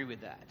don't agree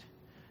with that.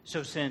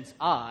 So since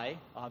I,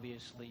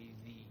 obviously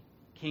the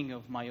king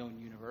of my own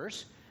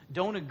universe,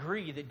 don't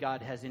agree that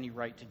God has any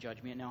right to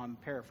judge me, and now I'm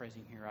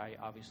paraphrasing here, I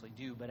obviously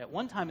do, but at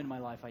one time in my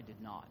life I did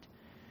not.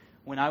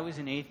 when I was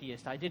an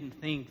atheist, I didn't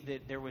think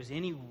that there was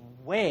any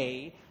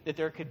way that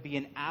there could be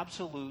an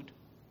absolute,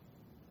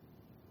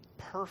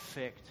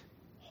 perfect,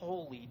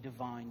 holy,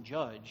 divine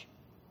judge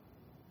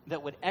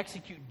that would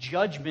execute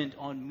judgment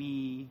on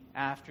me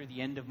after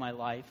the end of my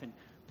life and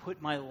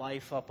put my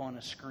life up on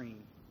a screen.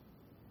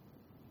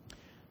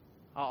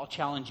 I'll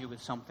challenge you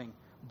with something,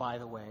 by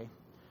the way.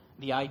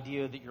 The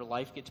idea that your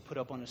life gets put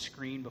up on a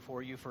screen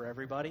before you for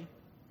everybody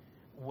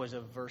was a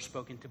verse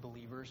spoken to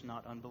believers,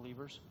 not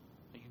unbelievers.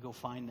 You go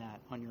find that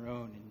on your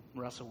own and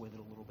wrestle with it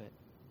a little bit.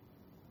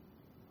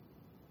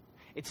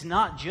 It's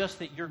not just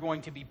that you're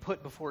going to be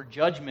put before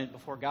judgment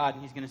before God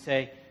and He's going to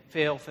say,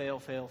 fail, fail,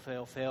 fail,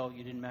 fail, fail,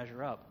 you didn't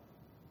measure up.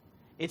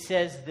 It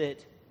says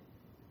that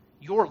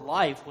your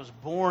life was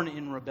born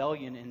in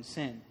rebellion and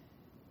sin.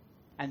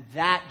 And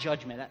that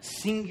judgment, that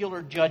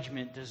singular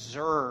judgment,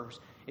 deserves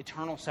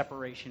eternal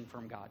separation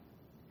from God.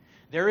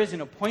 There is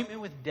an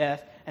appointment with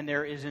death, and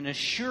there is an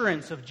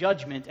assurance of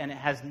judgment, and it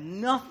has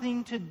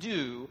nothing to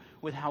do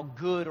with how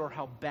good or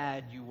how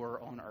bad you were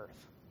on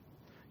earth.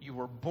 You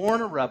were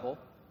born a rebel.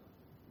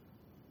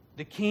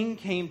 The king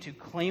came to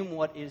claim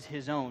what is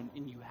his own,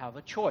 and you have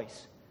a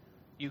choice.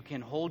 You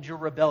can hold your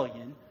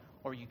rebellion,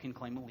 or you can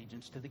claim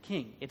allegiance to the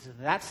king. It's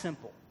that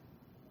simple.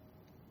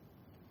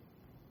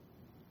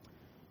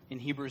 In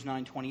Hebrews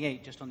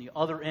 9:28, just on the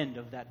other end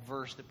of that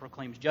verse that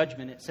proclaims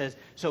judgment, it says,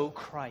 "So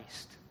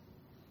Christ,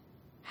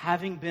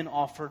 having been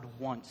offered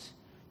once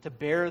to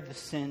bear the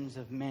sins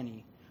of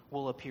many,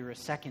 will appear a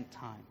second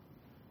time,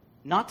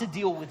 not to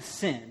deal with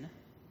sin,"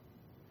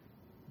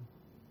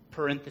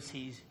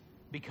 parentheses,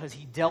 "because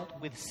He dealt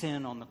with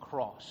sin on the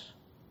cross.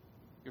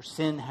 Your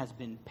sin has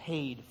been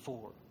paid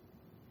for,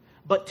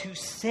 but to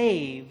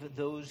save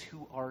those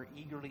who are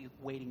eagerly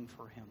waiting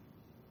for Him."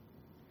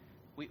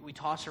 We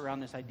toss around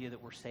this idea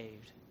that we're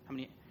saved.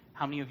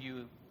 How many of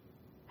you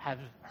have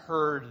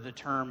heard the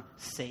term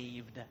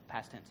saved,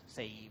 past tense,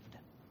 saved?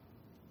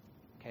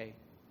 Okay.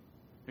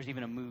 There's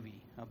even a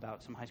movie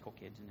about some high school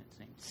kids, and it's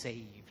named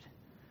Saved.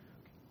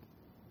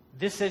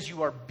 This says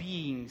you are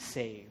being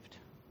saved.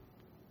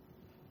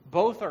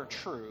 Both are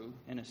true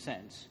in a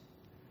sense,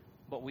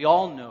 but we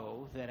all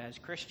know that as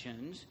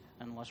Christians,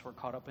 unless we're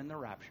caught up in the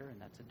rapture,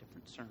 and that's a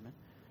different sermon,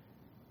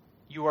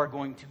 you are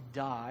going to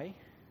die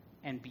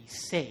and be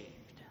saved.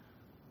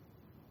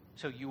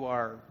 So you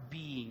are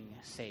being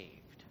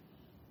saved.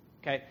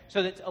 Okay,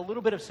 so that's a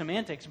little bit of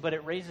semantics, but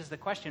it raises the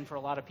question for a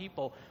lot of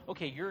people,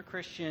 okay, you're a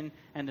Christian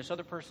and this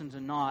other person's a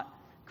not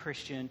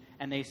Christian,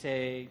 and they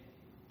say,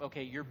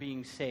 okay, you're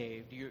being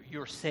saved.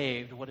 You're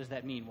saved. What does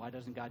that mean? Why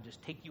doesn't God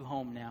just take you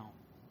home now?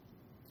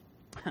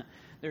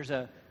 There's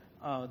a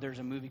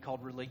movie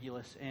called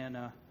Religulous, and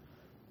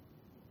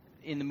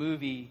in the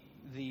movie,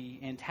 the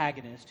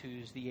antagonist,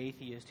 who's the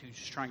atheist, who's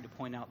just trying to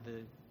point out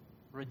the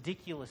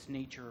ridiculous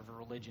nature of a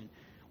religion,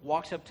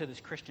 walks up to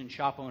this Christian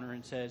shop owner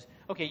and says,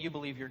 okay, you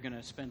believe you're going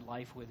to spend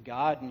life with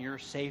God and you're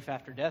safe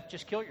after death,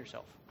 just kill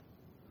yourself.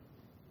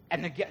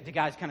 And the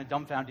guy's kind of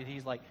dumbfounded.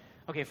 He's like,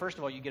 okay, first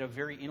of all, you get a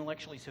very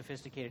intellectually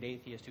sophisticated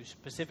atheist who's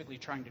specifically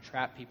trying to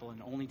trap people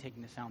and only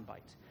taking the sound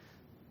bites.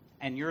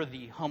 And you're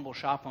the humble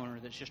shop owner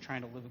that's just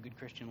trying to live a good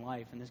Christian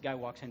life. And this guy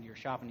walks into your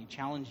shop and he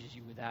challenges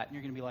you with that. And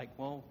you're going to be like,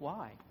 well,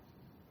 why?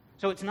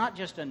 So it's not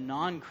just a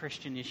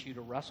non-Christian issue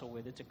to wrestle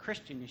with. It's a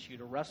Christian issue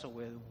to wrestle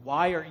with.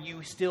 Why are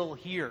you still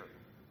here?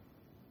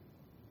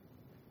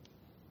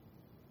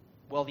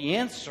 Well, the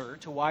answer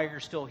to why you're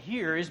still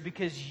here is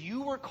because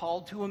you were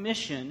called to a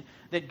mission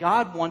that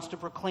God wants to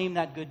proclaim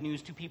that good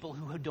news to people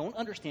who don't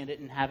understand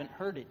it and haven't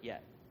heard it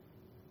yet.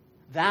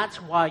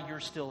 That's why you're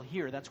still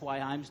here. That's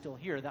why I'm still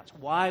here. That's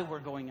why we're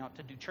going out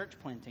to do church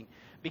planting.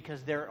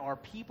 Because there are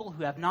people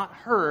who have not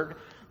heard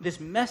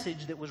this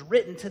message that was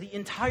written to the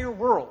entire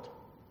world.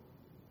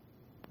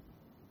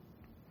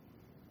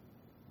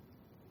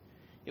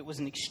 It was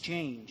an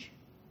exchange,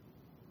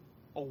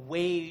 a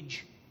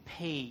wage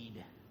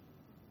paid.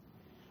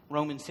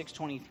 Romans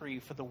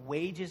 6:23, for the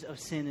wages of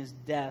sin is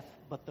death,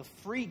 but the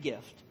free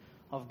gift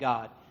of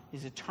God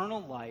is eternal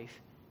life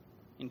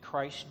in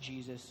Christ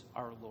Jesus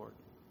our Lord.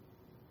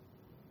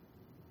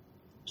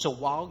 So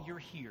while you're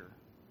here,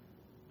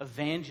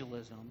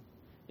 evangelism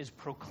is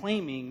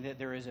proclaiming that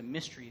there is a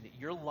mystery, that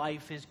your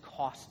life is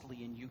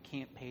costly and you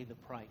can't pay the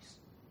price.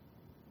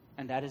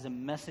 And that is a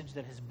message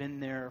that has been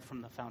there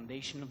from the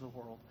foundation of the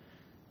world.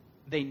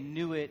 They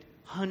knew it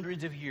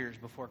hundreds of years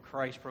before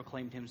Christ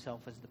proclaimed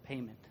Himself as the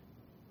payment.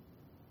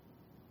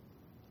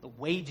 The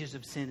wages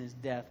of sin is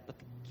death, but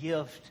the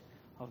gift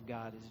of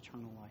God is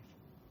eternal life.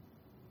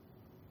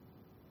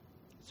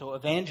 So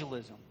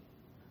evangelism,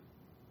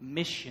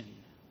 mission,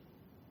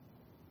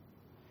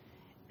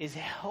 is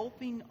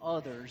helping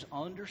others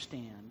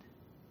understand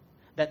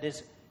that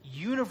this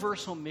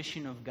universal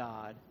mission of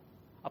God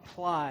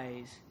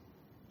applies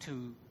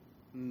to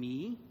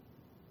me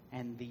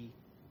and the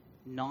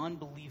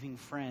non-believing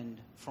friend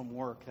from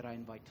work that I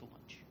invite to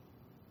lunch.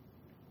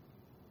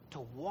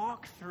 To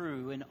walk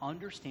through and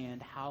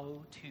understand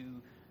how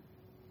to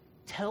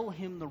tell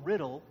him the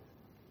riddle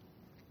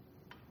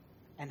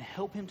and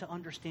help him to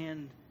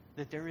understand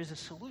that there is a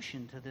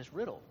solution to this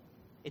riddle.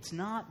 It's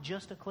not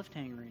just a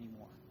cliffhanger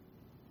anymore.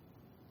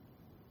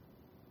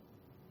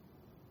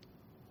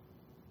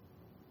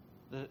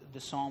 The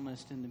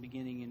psalmist in the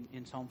beginning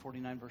in Psalm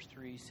 49 verse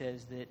 3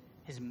 says that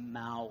his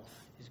mouth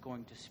is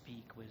going to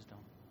speak wisdom.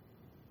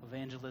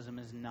 Evangelism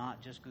is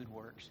not just good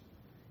works.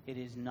 It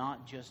is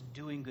not just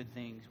doing good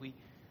things.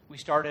 We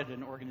started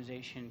an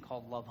organization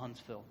called Love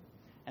Huntsville.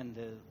 And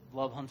the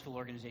Love Huntsville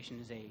organization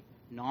is a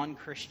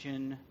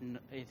non-Christian,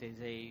 it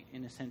is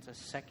in a sense, a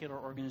secular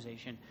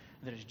organization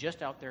that is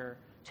just out there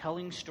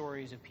telling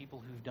stories of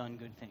people who've done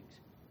good things.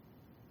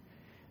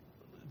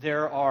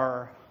 There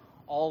are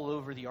all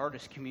over the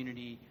artist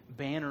community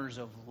banners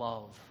of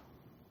love.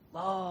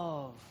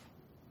 Love.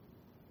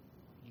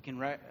 You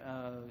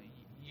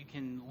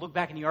can look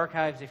back in the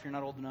archives if you're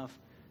not old enough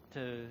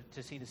to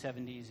see the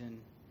 70s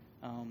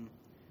and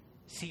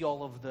see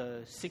all of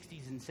the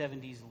 60s and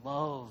 70s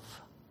love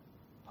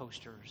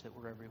posters that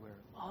were everywhere.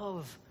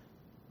 Love,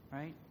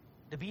 right?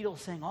 The Beatles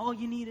saying, all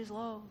you need is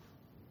love.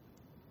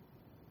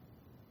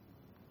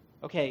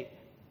 Okay,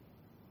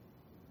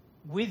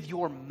 with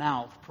your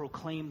mouth,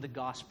 proclaim the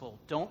gospel.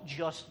 Don't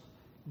just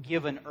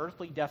give an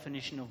earthly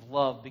definition of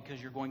love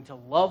because you're going to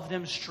love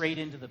them straight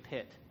into the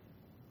pit.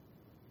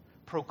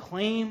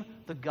 Proclaim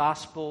the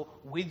gospel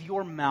with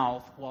your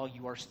mouth while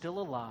you are still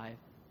alive,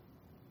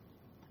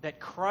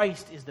 that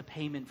Christ is the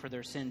payment for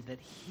their sins, that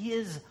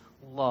His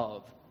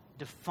love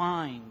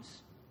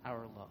defines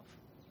our love.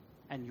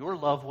 And your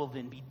love will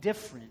then be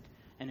different,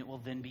 and it will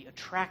then be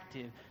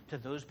attractive to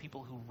those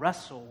people who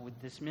wrestle with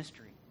this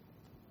mystery.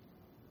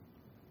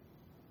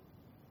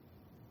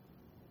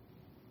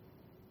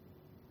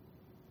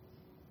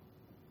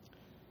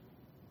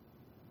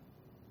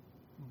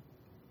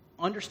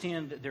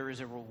 Understand that there is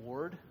a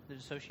reward that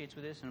associates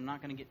with this, and I'm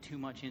not going to get too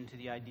much into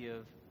the idea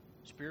of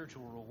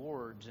spiritual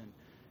rewards. And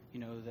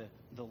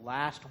the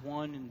last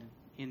one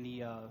in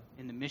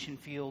the mission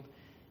field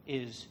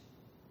is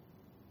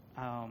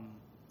going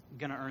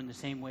to earn the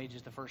same wage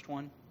as the first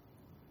one.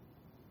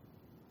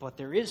 But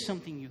there is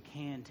something you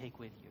can take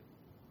with you.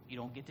 You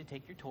don't get to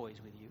take your toys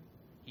with you.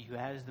 He who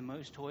has the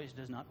most toys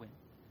does not win.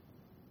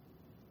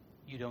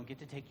 You don't get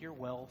to take your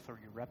wealth or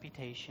your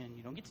reputation.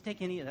 You don't get to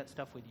take any of that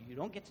stuff with you. You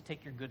don't get to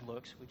take your good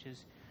looks, which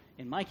is,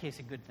 in my case,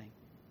 a good thing.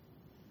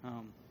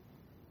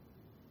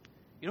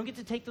 You don't get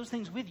to take those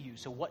things with you.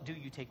 So what do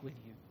you take with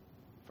you?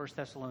 1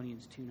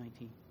 Thessalonians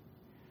 2:19.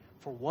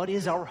 For what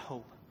is our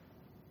hope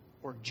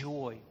or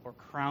joy or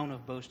crown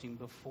of boasting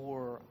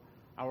before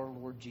our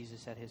Lord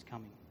Jesus at His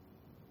coming?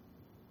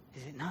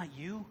 Is it not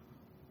you?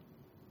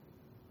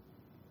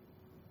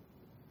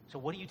 So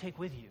what do you take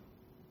with you?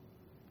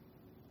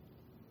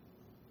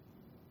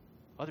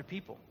 Other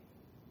people.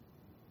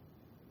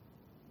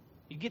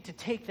 You get to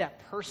take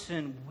that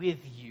person with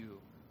you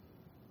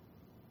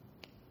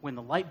when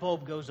the light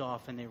bulb goes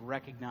off and they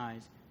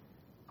recognize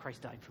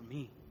Christ died for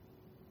me.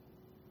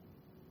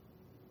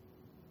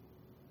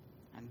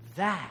 And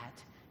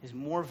that is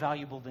more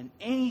valuable than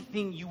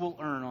anything you will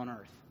earn on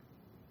earth,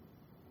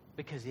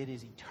 because it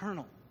is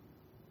eternal.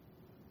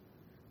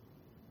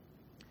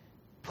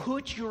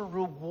 Put your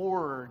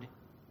reward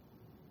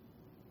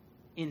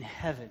in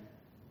heaven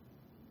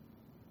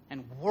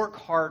and work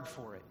hard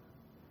for it.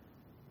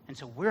 And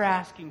so we're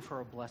asking for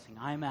a blessing.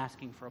 I'm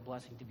asking for a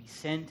blessing to be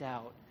sent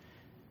out.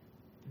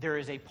 There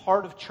is a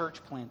part of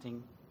church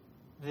planting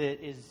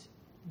that is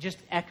just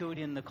echoed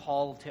in the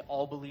call to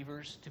all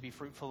believers to be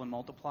fruitful and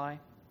multiply.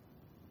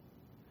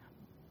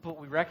 But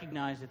we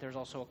recognize that there's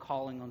also a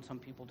calling on some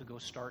people to go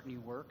start new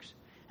works.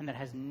 And that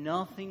has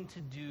nothing to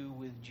do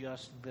with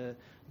just the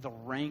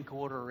rank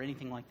order or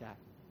anything like that.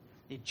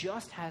 It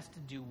just has to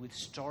do with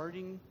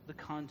starting the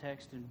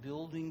context and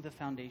building the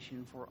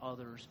foundation for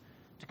others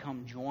to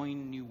come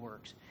join new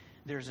works.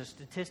 There's a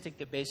statistic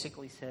that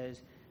basically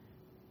says,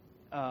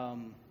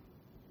 I'll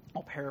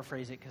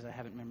paraphrase it because I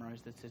haven't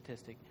memorized the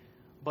statistic,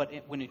 but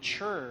when a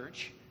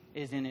church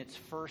is in its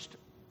first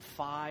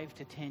 5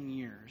 to 10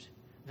 years,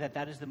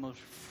 that is the most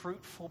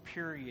fruitful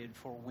period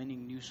for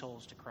winning new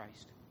souls to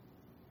Christ.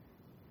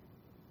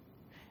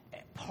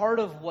 Part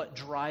of what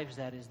drives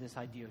that is this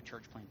idea of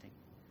church planting.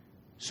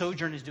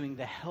 Sojourn is doing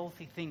the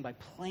healthy thing by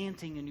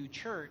planting a new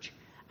church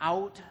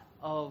out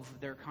of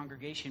their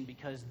congregation,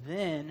 because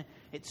then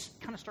it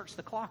kind of starts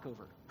the clock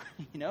over.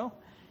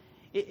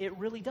 It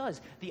really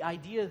does. The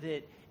idea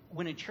that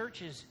when a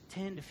church is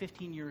 10 to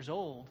 15 years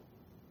old,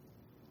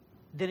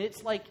 then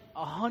it's like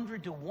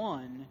 100 to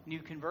 1 new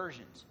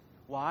conversions.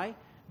 Why?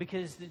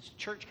 Because the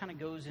church kind of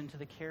goes into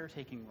the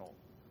caretaking role.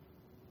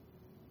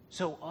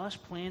 So us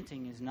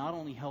planting is not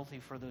only healthy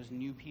for those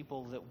new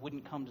people that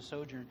wouldn't come to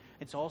Sojourn,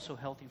 it's also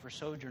healthy for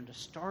Sojourn to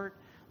start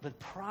the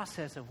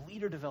process of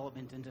leader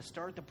development and to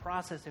start the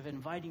process of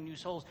inviting new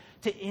souls,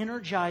 to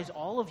energize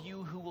all of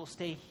you who will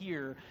stay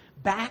here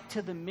back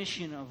to the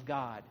mission of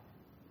God,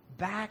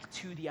 back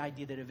to the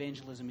idea that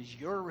evangelism is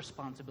your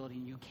responsibility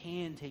and you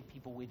can take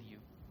people with you.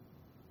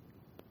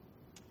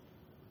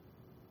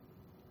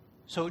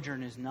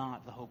 Sojourn is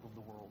not the hope of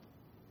the world.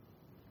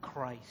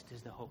 Christ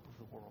is the hope of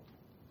the world.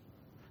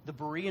 The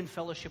Berean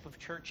fellowship of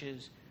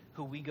churches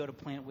who we go to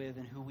plant with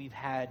and who we've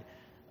had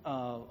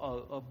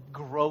a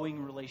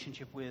growing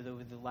relationship with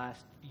over the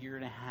last year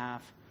and a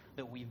half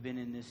that we've been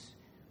in this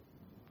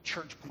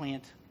church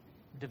plant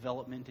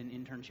development and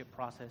internship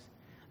process,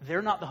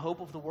 they're not the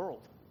hope of the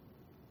world.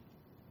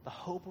 The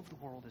hope of the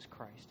world is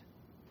Christ.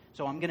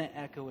 So I'm going to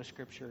echo a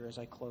scripture as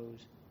I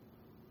close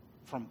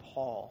from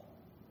Paul,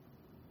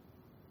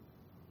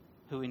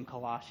 who in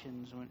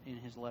Colossians, in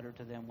his letter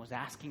to them, was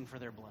asking for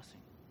their blessing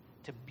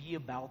to be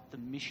about the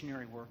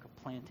missionary work of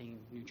planting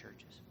new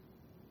churches.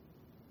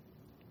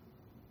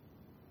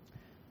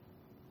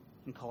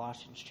 In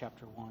Colossians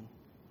chapter 1,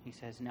 he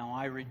says, "Now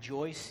I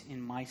rejoice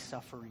in my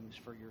sufferings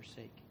for your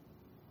sake.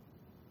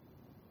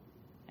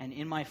 And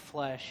in my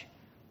flesh,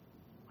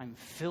 I'm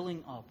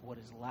filling up what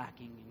is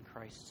lacking in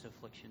Christ's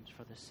afflictions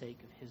for the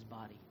sake of his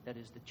body, that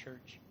is the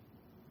church,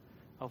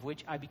 of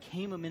which I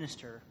became a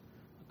minister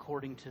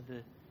according to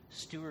the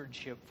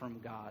stewardship from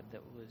God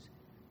that was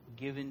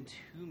given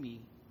to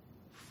me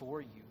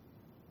for you,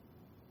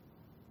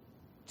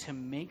 to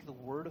make the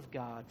word of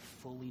God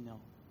fully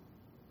known,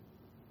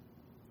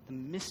 the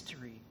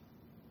mystery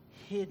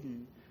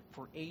hidden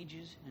for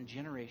ages and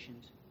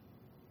generations,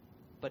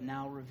 but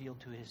now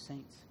revealed to his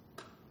saints.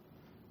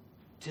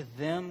 To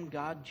them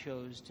God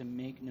chose to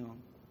make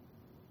known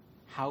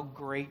how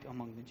great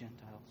among the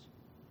Gentiles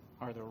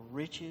are the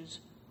riches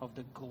of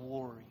the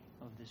glory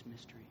of this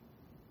mystery,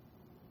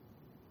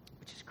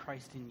 which is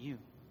Christ in you,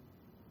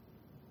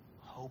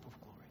 hope of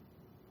glory."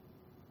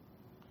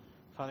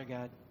 Father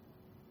God,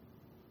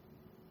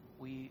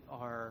 we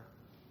are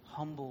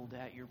humbled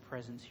at your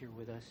presence here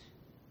with us,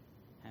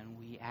 and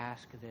we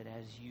ask that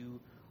as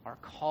you are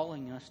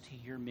calling us to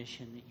your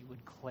mission, that you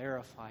would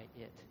clarify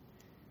it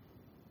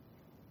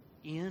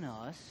in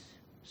us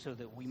so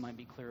that we might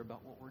be clear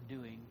about what we're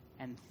doing,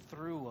 and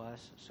through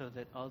us so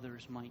that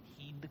others might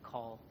heed the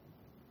call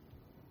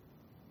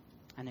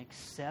and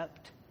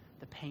accept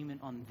the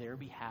payment on their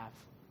behalf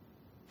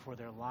for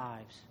their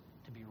lives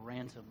to be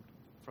ransomed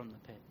from the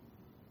pit.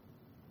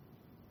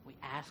 We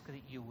ask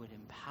that you would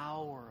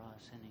empower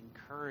us and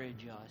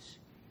encourage us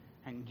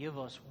and give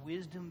us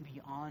wisdom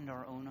beyond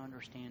our own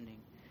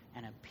understanding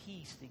and a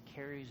peace that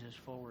carries us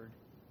forward,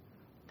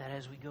 that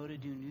as we go to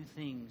do new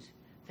things,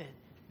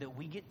 that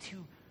we get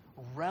to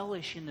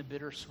relish in the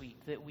bittersweet,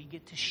 that we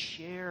get to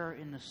share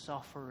in the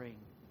suffering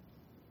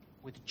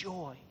with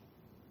joy.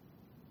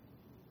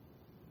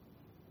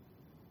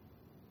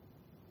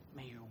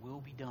 May your will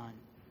be done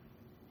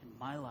in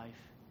my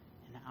life,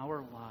 in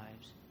our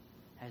lives,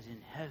 as in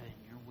heaven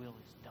your will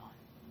is done.